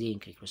ጥያቄው ስለዚህ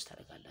ይሄን ክሪክሮስ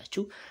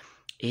ታደርጋላችሁ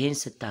ይሄን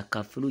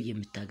ስታካፍሉ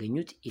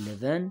የምታገኙት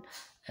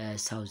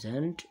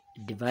 11000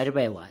 divided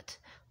by what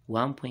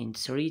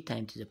 1.3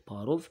 times to the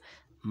power of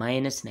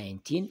minus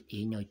 19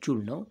 ይሄኛው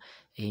joule ነው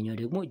ይሄኛው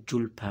ደግሞ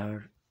joule per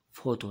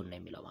photon ነው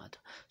የሚለው ማለት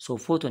ነው ሶ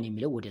ፎቶን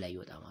የሚለው ወደ ላይ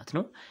ይወጣ ማለት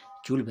ነው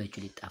joule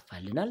በjoule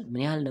ይጣፋልናል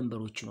ምን ያህል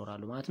ነምበሮች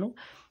ይኖራሉ ማለት ነው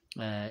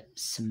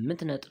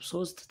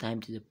 8.3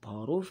 times to the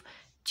power of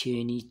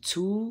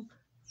 22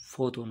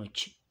 ፎቶኖች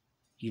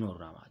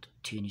ይኖራሉ ማለት ነው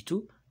 22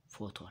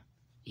 ፎቶን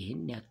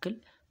ይሄን ያክል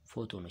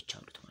ፎቶኖች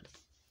አሉት ማለት ነው።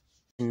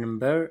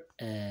 Number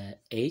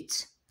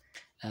 8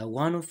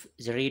 one of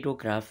the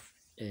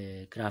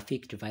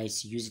radiographic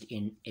device used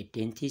in a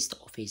dentist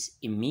office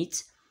emits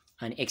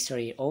an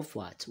X-ray of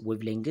what?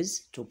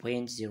 Wavelength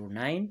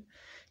 2.09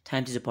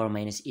 times to the power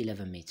minus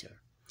 11 meter.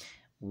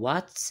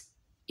 What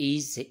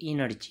is the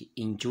energy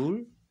in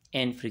joule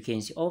and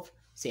frequency of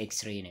the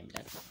X-ray ነው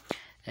የሚላል።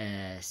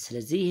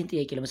 ስለዚህ ይህን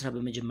ጥያቄ ለመስራት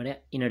በመጀመሪያ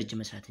ኢነርጂ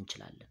መስራት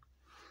እንችላለን።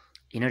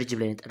 ኢነርጂ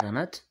ብለን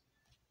ጠራናት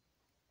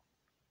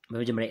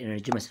በመጀመሪያ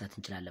ኢነርጂ መስራት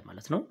እንችላለን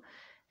ማለት ነው።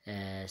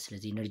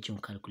 ስለዚህ ኢነርጂውን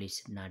ካልኩሌት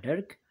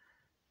ስናደርግ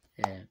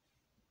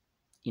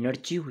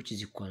ኢነርጂ which is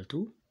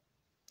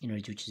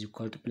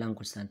equal to Planck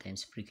constant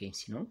times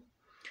frequency ነው።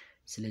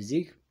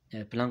 ስለዚህ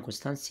Planck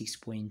constant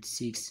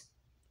 6.6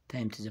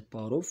 times to the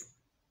power of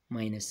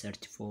minus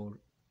 34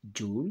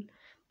 joule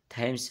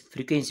times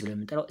frequency ብለን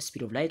የምንጠራው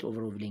speed of light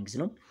over wavelength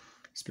ነው።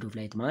 speed of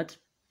light ማለት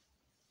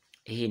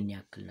ይሄን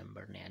ያክል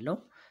ነምበር ነው ያለው።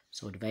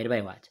 so divide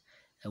by what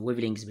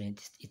wavelength ብለን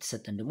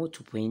የተሰጠን ደግሞ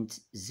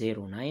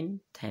 2.09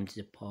 times to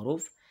the power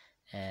of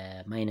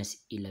minus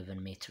 11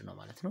 ሜትር ነው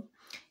ማለት ነው።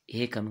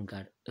 ይሄ ከምን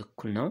ጋር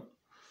እኩል ነው?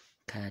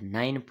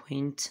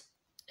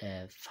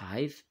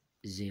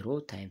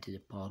 ከ9.50 times to the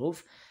power of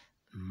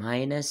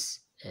minus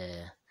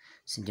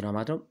ስንት ነው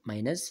ማለት ነው?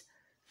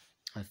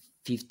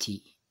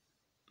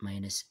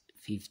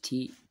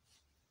 -50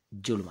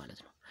 ጁል ማለት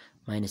ነው።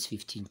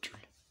 -15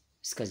 ጁል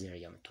እስከዚህ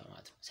ደረጃ መጥቷል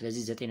ማለት ነው።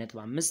 ስለዚህ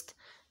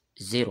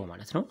 9.50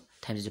 ማለት ነው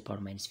times the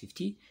power minus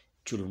 50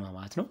 ጁል ነው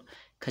ማለት ነው።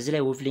 ከዚህ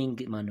ላይ ዌቭሌንግ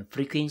ማለት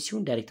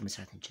ፍሪኩዌንሲውን ዳይሬክት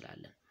መስራት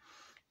እንችላለን።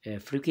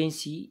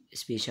 ፍሪኩዌንሲ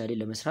ስፔሻሊ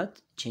ለመስራት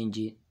ቼንጅ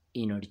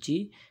ኢነርጂ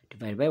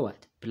ዲቫይድ ባይ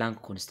ዋት ፕላንክ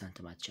ኮንስታንት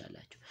ማለት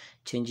ይችላልላችሁ።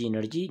 ቼንጅ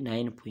ኢነርጂ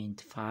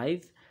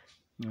 9.50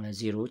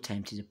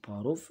 times to the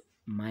power of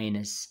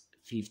minus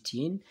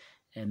 15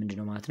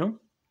 ምንድነው ማለት ነው?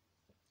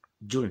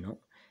 ጁል ነው።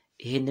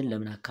 ይሄንን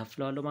ለምን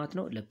አካፍለዋለሁ ማለት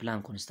ነው?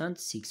 ለፕላንክ ኮንስታንት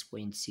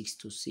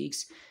 6.626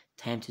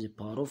 times to the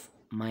power of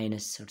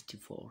minus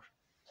 34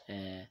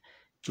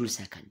 ጁል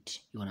ሰከንድ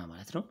ይሆናል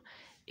ማለት ነው።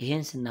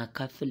 ይሄን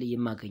ስናካፍል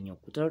የማገኘው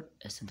ቁጥር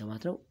ስንት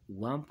ማለት ነው?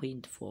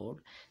 1.4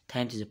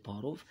 times to the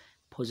power of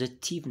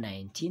positive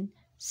 19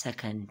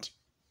 ሰከንድ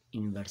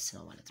ኢንቨርስ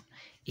ነው ማለት ነው።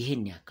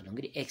 ይሄን ያክል ነው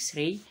እንግዲህ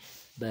ኤክስሬይ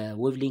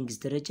በዌቭሌንግዝ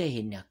ደረጃ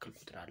ይሄን ያክል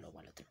ቁጥር አለው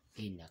ማለት ነው።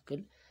 ይሄን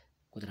ያክል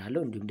ቁጥር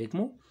አለው። እንዲሁም ደግሞ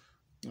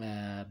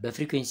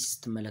በፍሪኩዌንሲ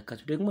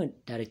ስትመለከቱ ደግሞ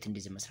ዳይሬክት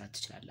እንደዚህ መስራት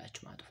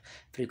ትችላላችሁ ማለት ነው።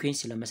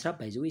 ፍሪኩዌንሲ ለመስራት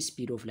ባይ ዘ ዌይ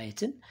ስፒድ ኦፍ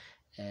ላይትን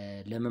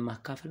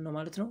ለማካፈል ነው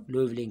ማለት ነው።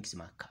 ለዌቭሌንግዝ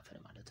ማካፈል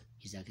ማለት ነው።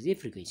 የዛ ጊዜ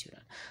ፍሪኩዌንሲ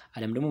ይሆናል።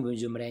 አለም ደግሞ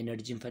በመጀመሪያ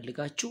ኤነርጂ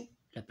እንፈልጋችሁ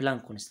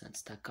ለፕላንክ ኮንስታንት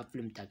ታካፍሉ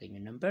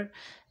የምታገኙት ነምበር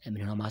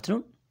ምን ነው ማለት ነው?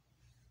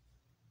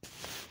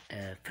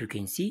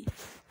 ፍሪኩዌንሲ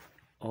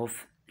ኦፍ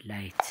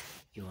ላይት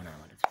ይሆናል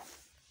ማለት ነው።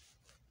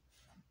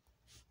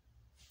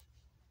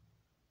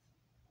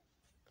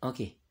 ኦኬ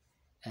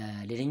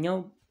ሌላኛው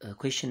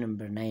question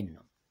number 9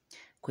 ነው።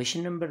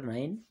 question number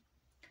 9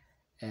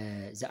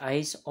 the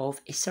eyes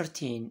of a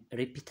certain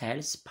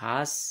reptiles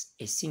pass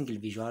a single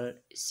visual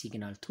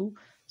signal to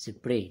the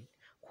brain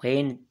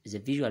when the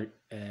visual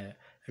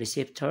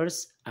receptors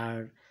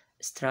are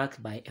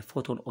struck by a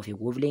photon of a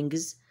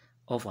wavelength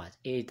of what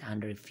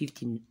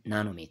 850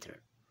 nanometer.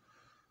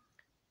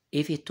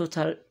 If a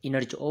total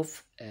energy of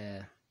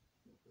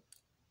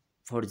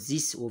for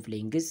this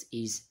wavelength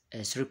is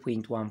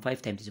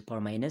 3.15 times to the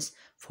power minus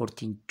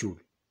 14 joule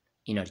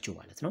energy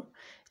ማለት ነው.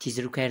 It is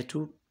required to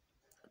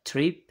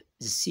trip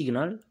the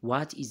signal.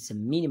 What is the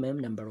minimum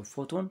number of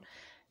photon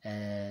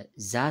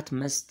that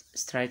must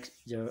strike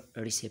the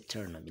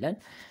receptor ነው የሚለን።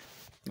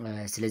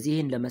 ስለዚህ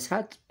ይሄን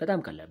ለመስራት በጣም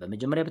ቀላል።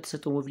 በመጀመሪያ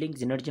በተሰጠው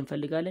ዌቭሌንግዝ ኢነርጂ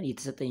እንፈልጋለን።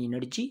 የተሰጠኝ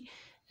ኢነርጂ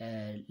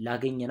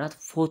ላገኘናት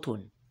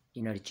ፎቶን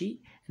ኢነርጂ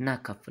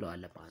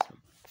እናካፍለዋለን ማለት ነው።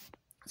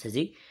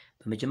 ስለዚህ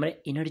በመጀመሪያ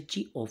ኢነርጂ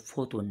ኦፍ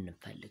ፎቶን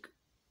እንፈልግ።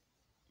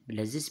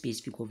 ለዚህ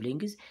ስፔሲፊክ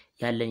ዌቭሌንግዝ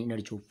ያለን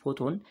ኢነርጂ ኦፍ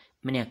ፎቶን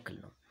ምን ያክል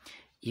ነው?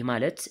 ይህ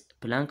ማለት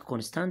ፕላንክ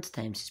ኮንስታንት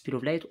ታይምስ ስፒድ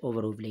ኦፍ ላይት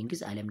ኦቨር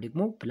ዌቭሌንግዝ አለም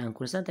ደግሞ ፕላንክ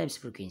ኮንስታንት ታይምስ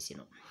ፍሪኩዌንሲ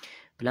ነው።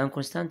 ፕላንክ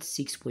ኮንስታንት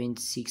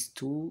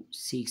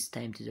 6.626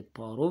 times to the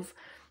power of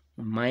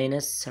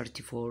minus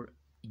 34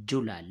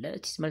 joule አለ።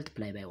 it is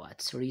multiplied by what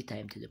 3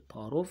 times to the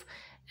power of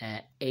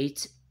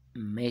 8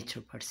 meter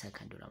per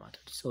second ማለት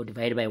ነው። so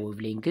divide by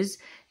wavelengths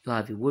you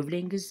have a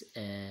wavelengths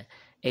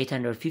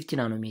 850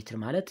 nanometer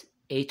ማለት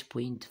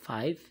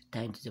 8.5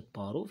 times to the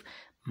power of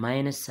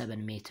minus 7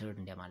 meter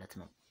እንደማለት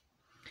ነው።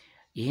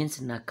 ይሄን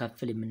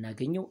ስናካፍል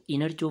የምናገኘው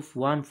ኢነርጂ ኦፍ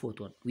ዋን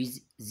ፎቶን with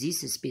this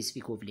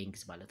specific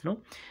wavelengths ማለት ነው።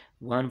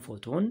 ዋን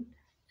ፎቶን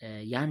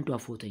የአንዷ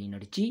ፎቶን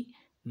ኢነርጂ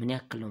ምን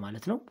ያክል ነው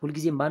ማለት ነው?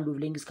 ሁልጊዜም በአንድ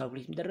ዌቭሌንግዝ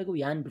ካልኩሌት የሚደረገው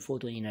የአንድ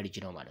ፎቶን ኢነርጂ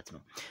ነው ማለት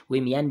ነው።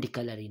 ወይም የአንድ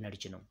ከለር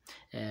ኢነርጂ ነው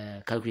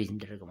ካልኩሌት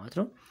የሚደረገው ማለት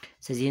ነው።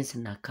 ስለዚህ ይሄን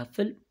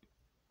ስናካፍል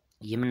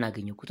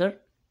የምናገኘው ቁጥር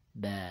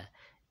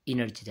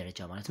በኢነርጂ ደረጃ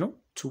ማለት ነው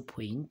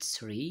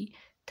 2.3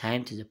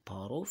 times to the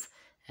power of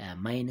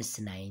minus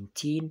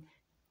 19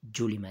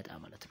 ጁል ይመጣ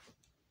ማለት ነው።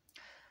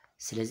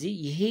 ስለዚህ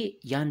ይሄ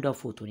የአንዷ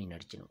ፎቶን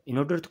ኢነርጂ ነው። in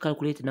order to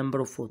calculate number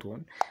of photon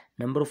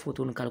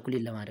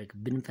ካልኩሌት ለማድረግ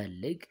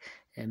ብንፈልግ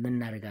ምን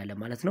እናደርጋለን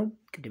ማለት ነው?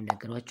 ቅድም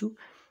ነገርኳችሁ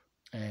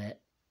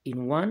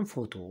in one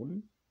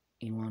photon,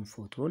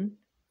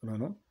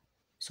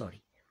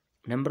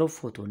 number of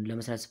photon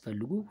ለመስራት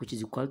ፈልጉ which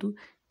is equal to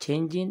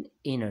change in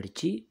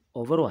energy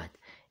over what?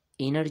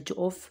 Energy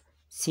of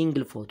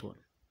single photon.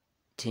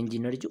 Change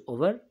energy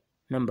over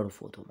number of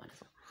photon ማለት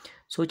ነው።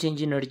 So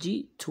change energy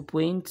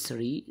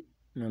 2.3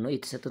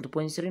 የተሰጠን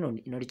 2.3 ነው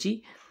energy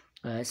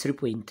 3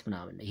 point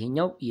ምናምን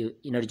ይሄኛው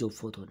energy of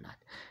photon ናት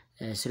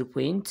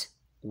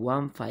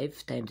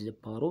 3.15 times to the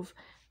power of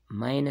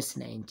minus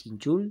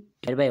 19 joule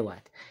divided by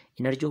what?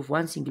 Energy of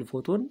one single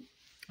photon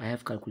I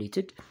have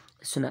calculated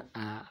እሱን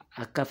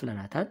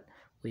አካፍለናታል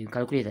ወይም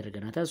ካልኩሌት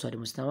አድርገናታል እሷ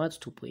ደግሞ ስታማት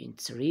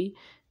 2.3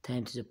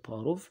 times to the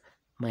power of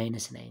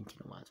minus 19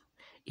 ነው ማለት ነው።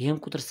 ይሄን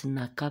ቁጥር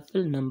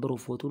ስናካፍል ነምበር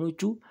ኦፍ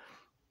ፎቶኖቹ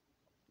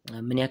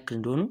ምን ያክል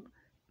እንደሆኑ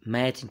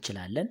ማየት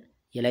እንችላለን።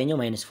 የላይኛው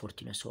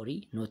 -40 ነው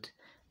ኖት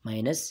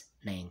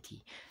 -90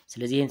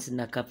 ስለዚህ ይሄን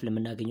ስናካፍል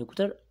የምናገኘው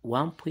ቁጥር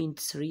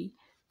 1.3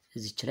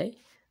 እዚች ላይ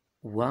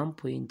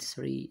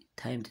 1.3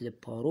 times to the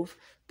power of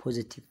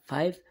positive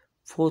 5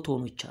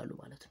 ፎቶኖች አሉ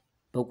ማለት ነው።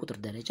 በቁጥር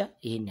ደረጃ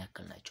ይሄን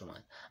ያክል ናቸው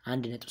ማለት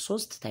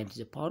 1.3 times to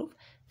the power of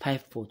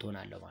 5 ፎቶን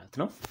አለ ማለት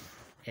ነው።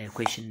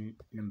 question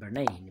number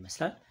 9 ይሄን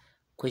ይመስላል።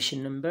 question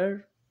number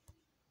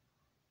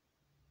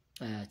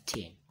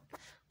 10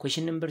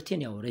 question number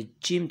 10 ያው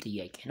ረጅም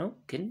ጥያቄ ነው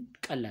ግን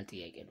ቀላል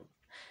ጥያቄ ነው።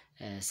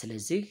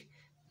 ስለዚህ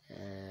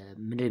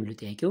ምንድነው የሚለው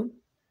ጥያቄው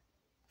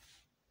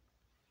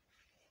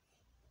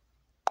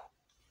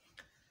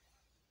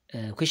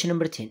question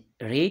number 10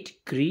 red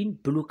green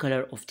blue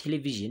color of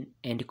television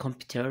and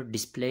computer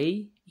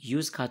display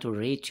use cathode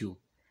ray tube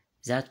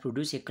that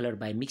produce a color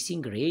by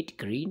mixing red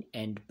green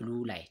and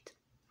blue light.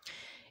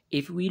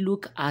 If we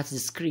look at the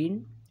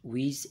screen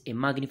with a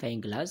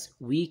magnifying glass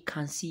we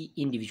can see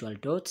individual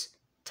dots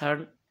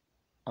turn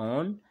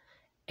on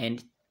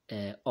and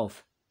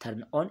off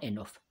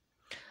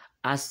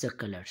as the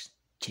colors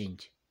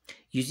change.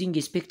 Using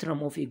a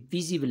spectrum of a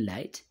visible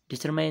light,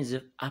 determine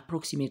the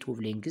approximate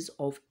wavelengths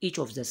of each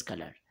of these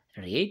colors: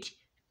 red,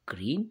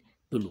 green,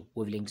 blue.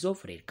 Wavelengths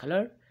of red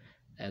color,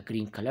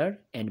 green color,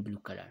 and blue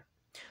color.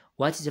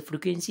 What is the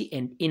frequency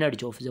and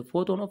energy of the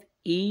photon of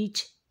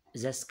each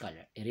this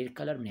color? Red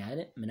color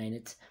ምን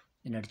አይነት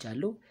ኤነርጂ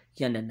አለው?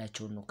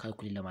 ያንናቸውን ነው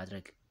ካልኩሌት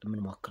ለማድረግ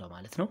የምንሞክረው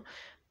ማለት ነው።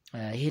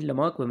 ይሄን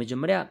ለማወቅ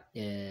በመጀመሪያ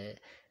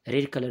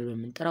ሬድ ከለር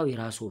በመንጠራው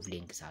የራሱ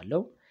ዌቭሌንግዝ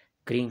አለው፣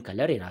 ግሪን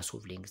ከለር የራሱ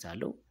ዌቭሌንግዝ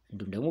አለው፣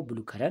 እንዲሁም ደግሞ ብሉ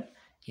ከለር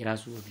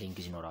የራሱ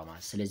ዌቭሌንግዝ ይኖራል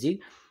ማለት። ስለዚህ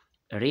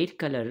ሬድ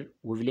ከለር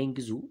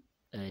ዌቭሌንግዙ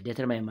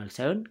ዲተርማይን ማለት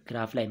ሳይሆን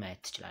ግራፍ ላይ ማየት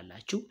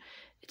ትችላላችሁ።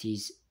 it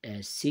is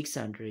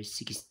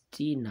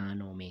 660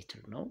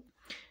 ናኖሜትር ነው።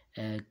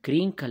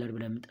 ግሪን ከለር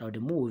ብለን የምንጠራው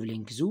ደግሞ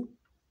ዌቭሌንግዙ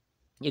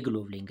የግሎ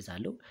ዌቭሌንግዝ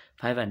አለው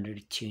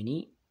 520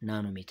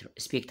 ናኖሜትር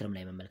ስፔክትረም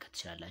ላይ መመልከት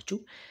ትችላላችሁ።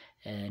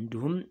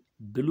 እንዲሁም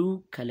ብሉ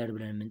ከለር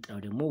ብለን የምንጠራው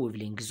ደግሞ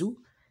ዌቭሌንግዙ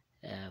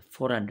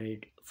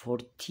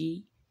 440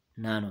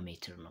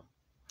 ናኖሜትር ነው።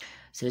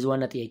 ስለዚህ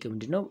ዋና ጥያቄው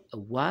ምንድነው?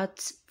 what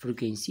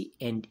frequency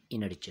and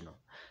energy ነው።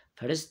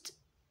 first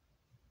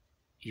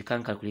you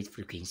can calculate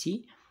frequency.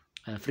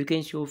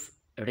 Frequency of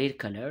red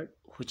color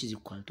which is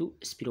equal to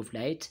speed of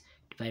light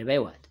divided by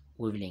what?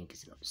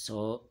 Wavelength ነው። so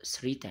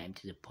 3 times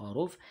to the power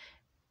of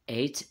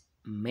 8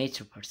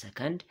 meter per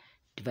second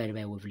divided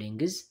by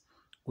wavelength.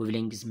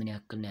 wavelength ምን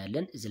ያክል ነው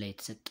ያለን? እዚ ላይ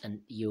የተሰጠን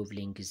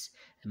የwavelength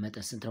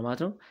መጠን ስንት ነው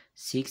ማለት ነው?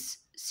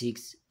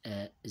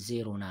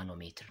 660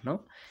 ናኖሜትር ነው።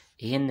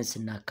 ይሄን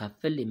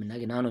ስናካፍል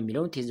የምናገኘው ናኖ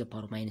የሚለው ቴዝ ዘ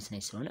ፓወር ማይነስ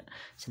 9 ስለሆነ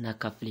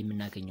ስናካፍል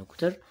የምናገኘው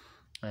ቁጥር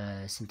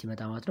ስንት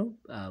ይመጣ ማለት ነው?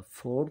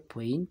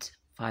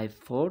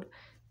 4.54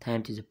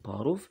 times to the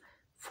power of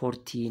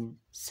 14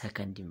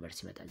 second inverse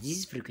ይመጣል። this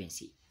is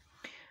frequency.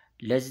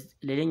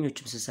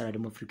 ለሌሎችም ስንሰራ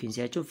ደግሞ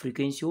ፍሪኩዌንሲያቸው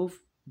frequency of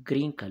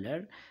green color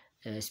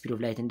speed of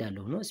light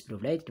እንዳለው ነው። speed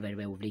of light divided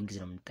by wavelength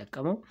ነው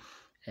የምንጠቀመው።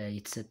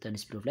 የተሰጠን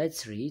speed of light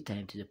 3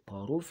 times to the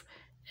power of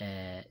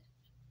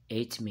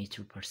 8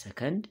 meter per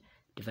second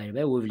divided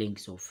by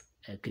wavelength of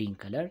green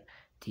color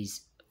it is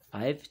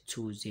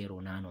 520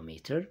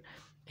 nanometer.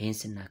 ይሄን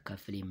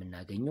ስናካፍል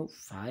የምናገኘው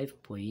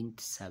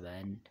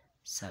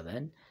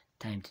 5.77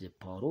 times to the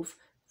power of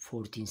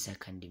 14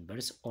 second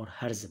inverse or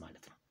hertz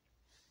ማለት ነው።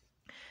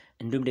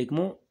 እንዲሁም ደግሞ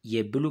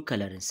የብሉ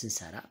ከለርን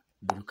ስንሰራ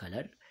ብሉ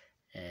ከለር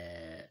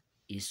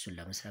እሱን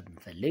ለመስራት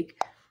ብንፈልግ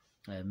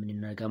ምን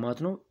እናጋማት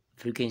ነው?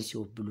 frequency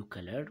of blue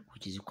color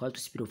which is equal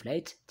to speed of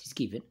light it is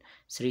given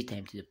 3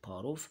 times to the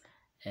power of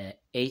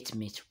 8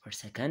 meter per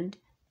second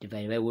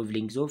divided by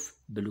wavelength of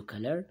blue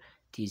color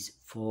it is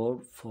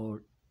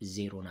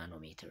 440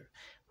 nanometer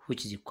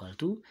which is equal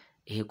to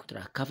ይሄ ቁጥር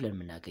አካፍለን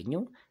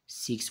የምናገኘው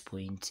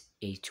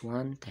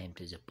 6.81 times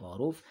to the power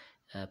of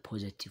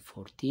positive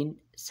 14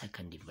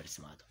 second inverse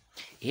ማለት ነው።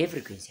 ይሄ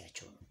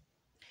ፍሪኩዌንሲያቸው ነው።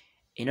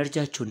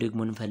 ኤነርጂያቸውን ደግሞ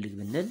እንፈልግ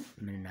ብንል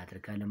ምን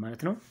እናደርጋለን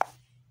ማለት ነው?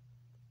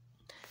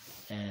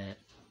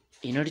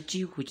 ኤነርጂ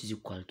which is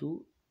equal to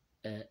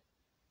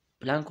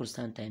Planck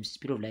constant times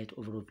speed of light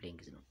over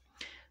wavelength ነው።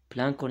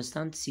 Planck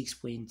constant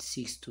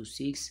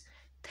 6.626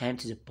 times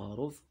to the power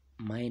of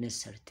minus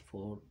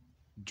 34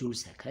 joule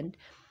second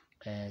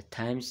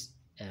times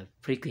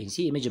ፍሪኩዌንሲ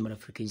የመጀመሪያው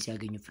ፍሪኩዌንሲ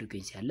ያገኘው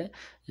ፍሪኩዌንሲ አለ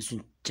እሱን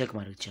ቼክ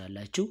ማድረግ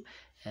ትችላላችሁ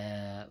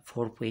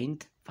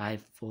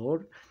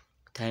 4.54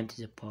 ታይም ቱ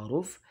ዘ ፓወር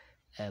ኦፍ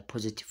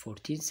ፖዚቲቭ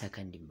 14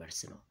 ሰከንድ ኢንቨርስ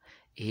ነው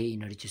ይሄ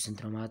ኢነርጂ ስንት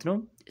ነው ማለት ነው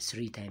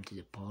 3 ታይም ቱ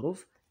ዘ ፓወር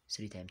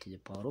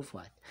ኦፍ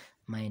what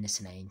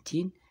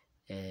 -19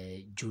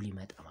 ጁል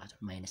ይመጣ ማለት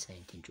ነው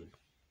 -19 ጁል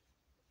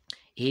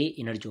ይሄ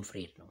ኢነርጂ ኦፍ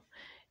ሬድ ነው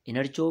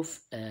ኢነርጂ ኦፍ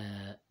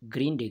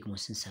ግሪን ደግሞ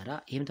ስንሰራ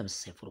ይሄም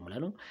ተመሳሳይ ፎርሙላ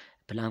ነው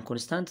ፕላንክ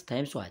ኮንስታንት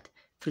ታይምስ what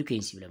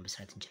ፍሪኩዌንሲ ብለን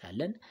መስራት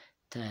እንችላለን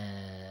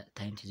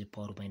ታይም ቱ ዘ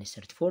ፓወር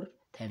 -34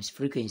 ታይምስ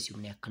ፍሪኩዌንሲው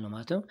ምን ያክል ነው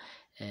ማለት ነው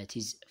it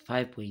is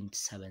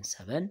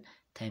 5.77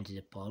 ታይም ቱ ዘ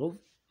ፓወር ኦፍ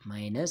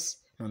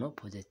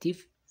ፖዚቲቭ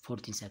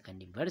 14 ሰከንድ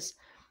ኢንቨርስ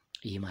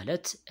ይሄ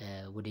ማለት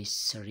ወደ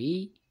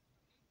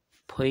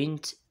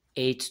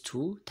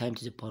 3.82 ታይም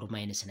ቱ ዘ ፓወር ኦፍ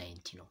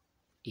 -90 ነው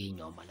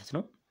ይሄኛው ማለት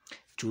ነው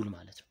ጁል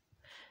ማለት ነው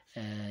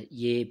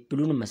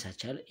የብሉን መስራት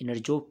ይችላል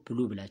ኢነርጂ ኦፍ ብሉ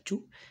ብላችሁ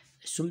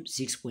እሱም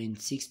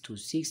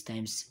 6.626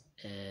 ታይምስ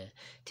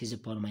ቱ ዘ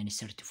ፓወር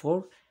 -34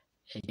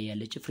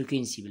 ያለች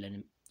ፍሪኩዌንሲ ብለን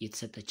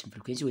የተሰጠችን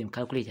ፍሪኩዌንሲ ወይም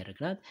ካልኩሌት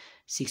ያደርግናል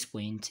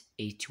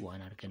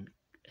 6.81 አድርገን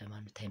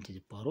ማለት ታይም ቱ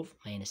ዘ ፓወር ኦፍ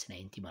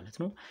 -90 ማለት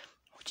ነው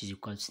which is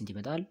equal to ስንት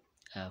ይመጣል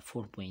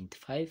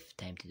 4.5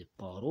 ታይም ቱ ዘ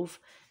ፓወር ኦፍ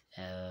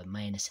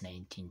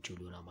 -19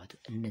 ጁል ነው ማለት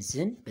ነው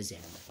እነዚህን በዚህ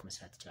አይነት መልኩ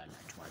መስራት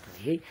ይችላልላችሁ ማለት ነው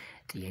ይሄ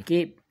ጥያቄ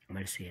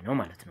መልሱ ይሄ ነው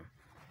ማለት ነው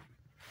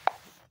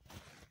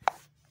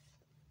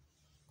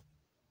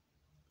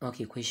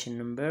Okay, question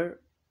number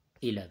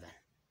 11.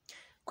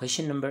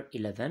 Question number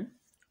 11.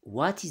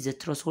 What is the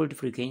threshold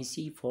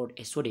frequency for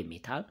a sodium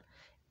metal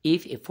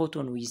if a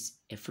photon with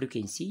a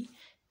frequency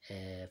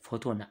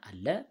photon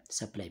አለ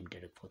supply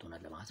የሚደረግ photon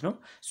አለ ማለት ነው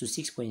so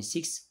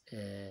 6.6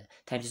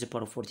 times to the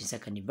power of 14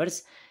 second inverse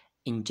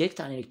inject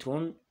an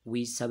electron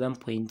with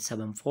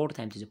 7.74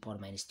 times to the power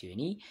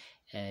 -20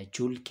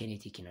 joule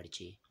kinetic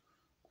energy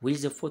will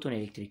the photon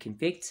electric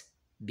effect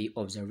be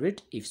observed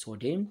if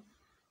sodium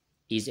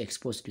is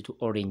exposed to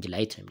orange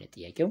light ነው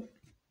ጥያቄው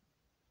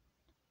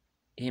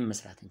ይሄን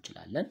መስራት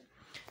እንችላለን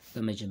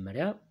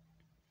በመጀመሪያ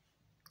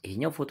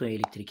ይሄኛው ፎቶ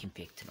ኤሌክትሪክ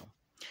ኢምፓክት ነው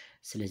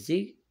ስለዚህ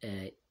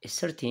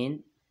certain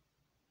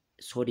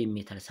ሶዲየም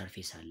ሜታል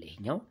ሰርፌስ አለ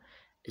ይሄኛው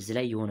እዚህ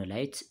ላይ የሆነ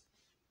ላይት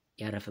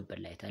ያረፈበት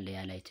ላይት አለ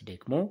ያ ላይት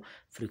ደግሞ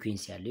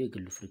ፍሪኩዌንሲ ያለው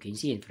የግሉ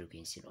ፍሪኩዌንሲ የን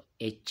ፍሪኩዌንሲ ነው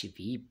HV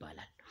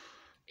ይባላል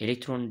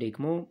ኤሌክትሮን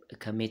ደግሞ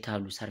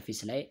ከሜታሉ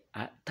ሰርፌስ ላይ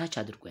ታች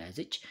አድርጎ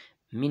ያዘች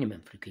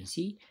ሚኒመም ፍሪኩዌንሲ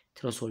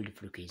threshold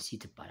frequency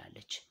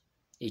ትባላለች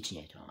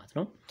እቺኛይቱ ማለት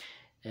ነው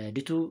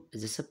due to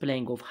the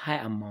supplying of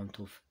high amount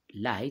of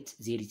light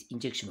there is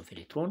injection of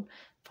electron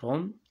from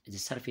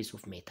the surface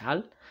of metal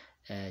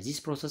this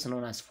process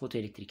known as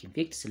photoelectric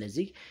effect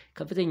ስለዚህ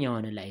ከፍተኛ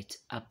የሆነ ላይት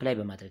አፕላይ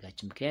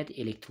በማድረጋችን ምክንያት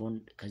ኤሌክትሮን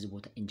ከዚህ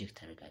ቦታ ኢንጀክት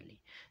ታደርጋለች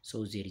so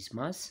there is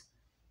mass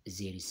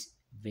there is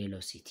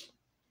velocity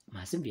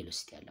ማስም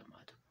ቬሎሲቲ አለ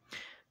ማለት ነው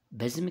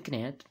በዚህ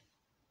ምክንያት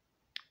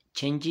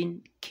changing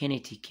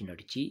kinetic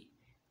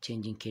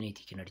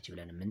energy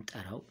ብለን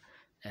የምንጠራው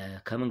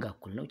ከምን ጋር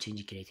እኩል ነው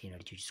changing kinetic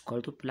energy is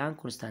equal to Planck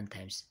constant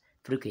times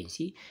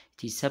frequency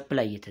it is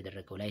supply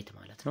የተደረገው ላይት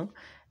ማለት ነው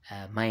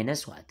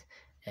minus what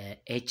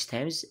h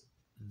times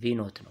v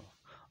naught ነው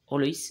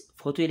always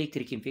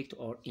photoelectric effect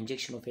or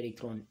injection of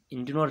electron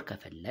እንዲኖር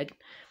ከፈለግ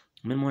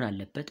ምን መሆን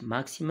አለበት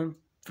maximum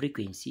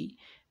frequency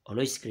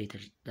always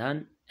greater than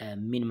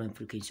minimum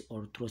frequency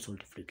or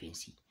threshold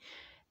frequency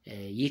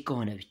ይህ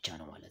ከሆነ ብቻ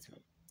ነው ማለት ነው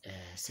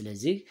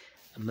ስለዚህ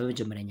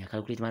በመጀመሪያኛ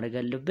ካልኩሌት ማድረግ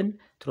አለብን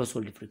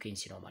threshold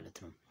frequency ነው ማለት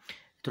ነው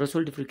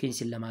threshold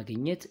frequency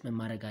ለማግኘት ምን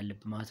ማድረግ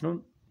አለብን ማለት ነው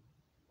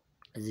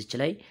እዚች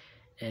ላይ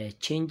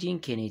changing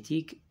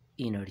kinetic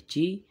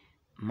energy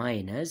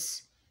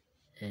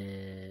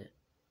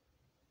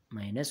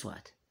minus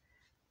what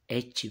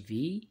hv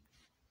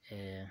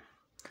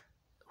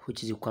which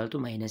is equal to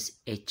minus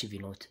hv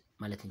naught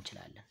ማለት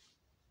እንችላለን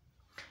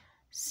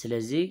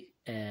ስለዚህ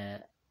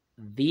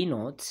v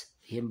naught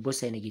ይሄን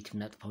ቦሳይ ኔጌቲቭ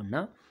እናጥፋውና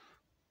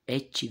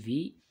hv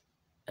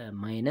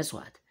minus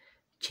what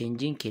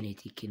changing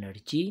kinetic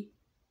energy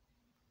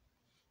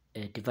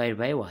divided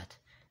by what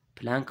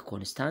Planck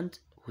constant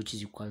which is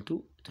equal to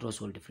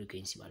threshold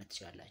frequency ማለት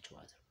ይችላልላችሁ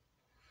ማለት ነው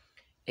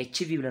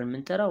hv ብለን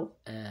የምንጠራው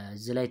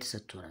እዚህ ላይ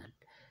ተሰጥቶናል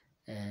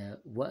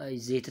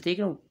እዚህ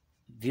የተጠየቀው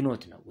v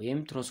naught ነው ወይም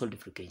threshold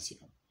frequency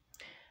ነው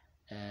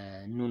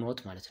ኑ ኖት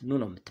ማለት ነው ኑ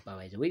ነው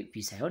የምትባባይዘው ወይ v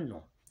ሳይሆን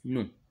ነው ኑ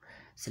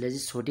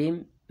ስለዚህ ሶዲየም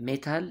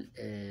ሜታል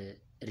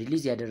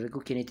ሪሊዝ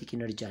ያደረገው kinetic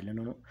energy አለ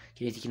ነው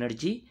kinetic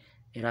energy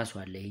የራሱ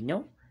አለ ይሄኛው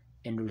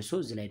እንዱልሶ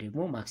እዚህ ላይ ደግሞ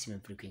maximum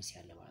frequency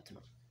አለ ማለት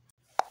ነው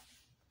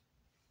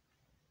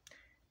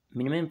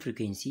minimum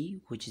frequency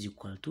which is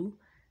equal to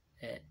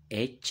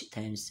h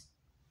times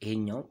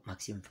ይሄኛው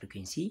maximum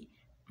frequency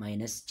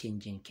minus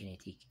changing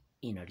kinetic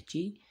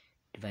energy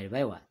divided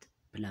by what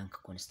Planck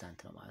constant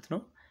ነው ማለት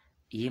ነው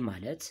ይሄ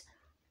ማለት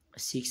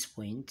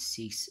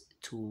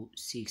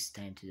 6.626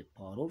 times to the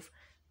power of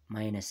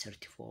minus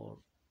 34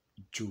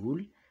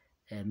 joule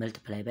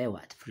multiplied by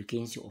what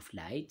frequency of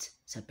light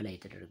supply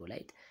የተደረገው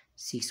light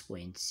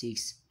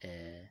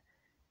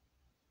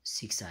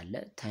 6.66 አለ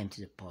time to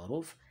the power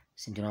of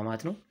ስንት ነው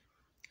ማለት ነው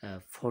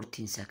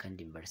 14 ሰከንድ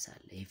ኢንቨርስ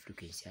አለ ይሄ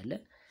ፍሪኩዌንሲ አለ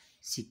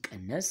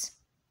ሲቀነስ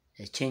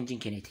changing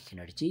kinetic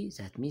energy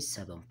that means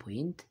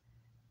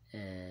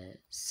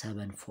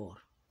 7.74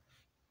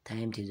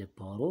 times to the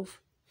power of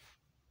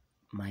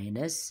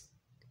minus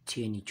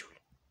 10 joule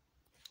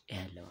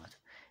ያለ ማለት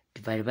ነው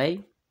divide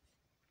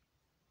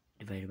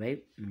by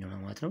ምን ነው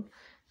ማለት ነው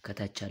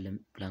ከታች ያለ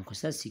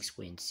ብላንኮስታ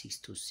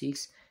 6.626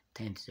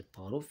 times to the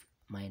power of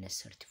minus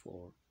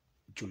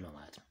 34 joule ነው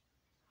ማለት ነው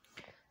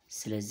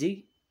ስለዚህ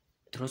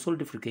threshold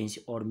frequency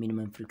or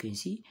minimum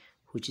frequency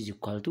which is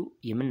equal to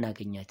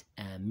የምናገኛት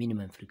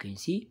minimum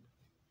frequency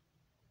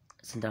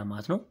ስንት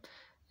ማለት ነው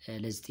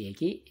ለዚህ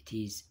ጥያቄ it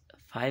is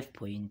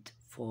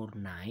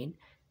 5.49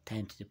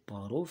 times to the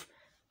power of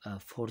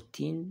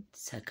 14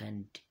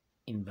 second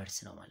inverse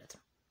ነው ማለት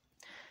ነው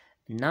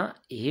እና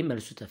ይሄ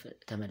መልሱ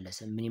ተመለሰ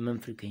minimum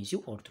frequency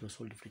or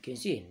threshold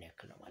frequency ይሄን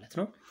ያክል ነው ማለት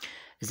ነው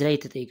እዚህ ላይ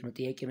የተጠየቅነው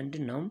ጥያቄ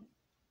ምንድነው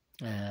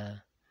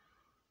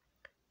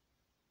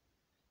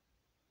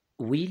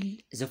will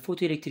the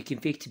photoelectric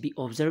effect be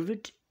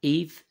observed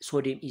if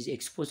sodium is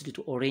exposed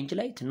to orange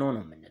light no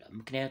ምንለው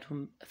ምክንያቱም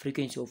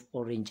frequency of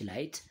orange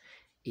light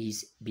is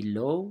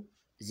below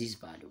this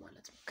value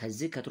ማለት ነው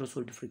ከዚህ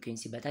ከthreshold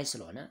frequency በታች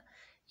ስለሆነ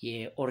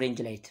የኦሬንጅ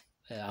ላይት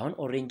አሁን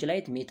ኦሬንጅ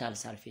ላይት ሜታል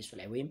ሰርፌሱ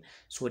ላይ ወይም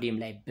ሶዲየም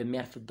ላይ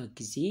በሚያርፍበት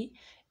ጊዜ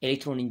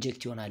ኤሌክትሮን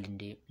ኢንጀክት ይሆናል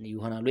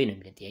ወይ ነው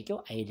የሚለው ጥያቄው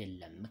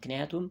አይደለም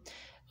ምክንያቱም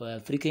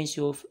frequency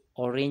of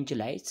orange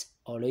light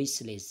always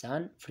less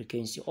than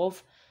frequency of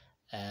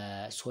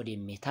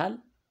sodium metal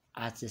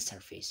at the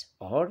surface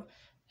or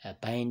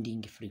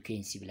binding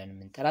frequency ብለን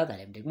የምንጠራት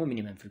አለም ደግሞ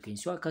minimum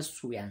frequency ከሱ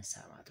ያንሳ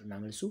ማለት ነው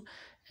መልሱ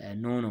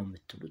no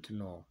የምትሉት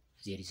no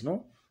there is no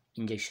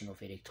injection of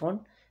electron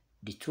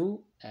due to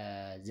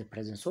the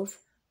presence of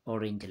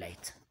orange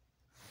light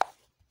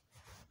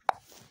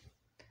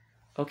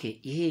okay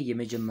ይሄ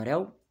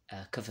የመጀመሪያው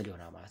ክፍል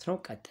ይሆናል ማለት ነው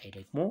ቀጣይ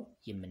ደግሞ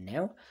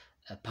የምናየው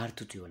ፓርት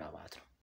 2 ይሆናል ማለት ነው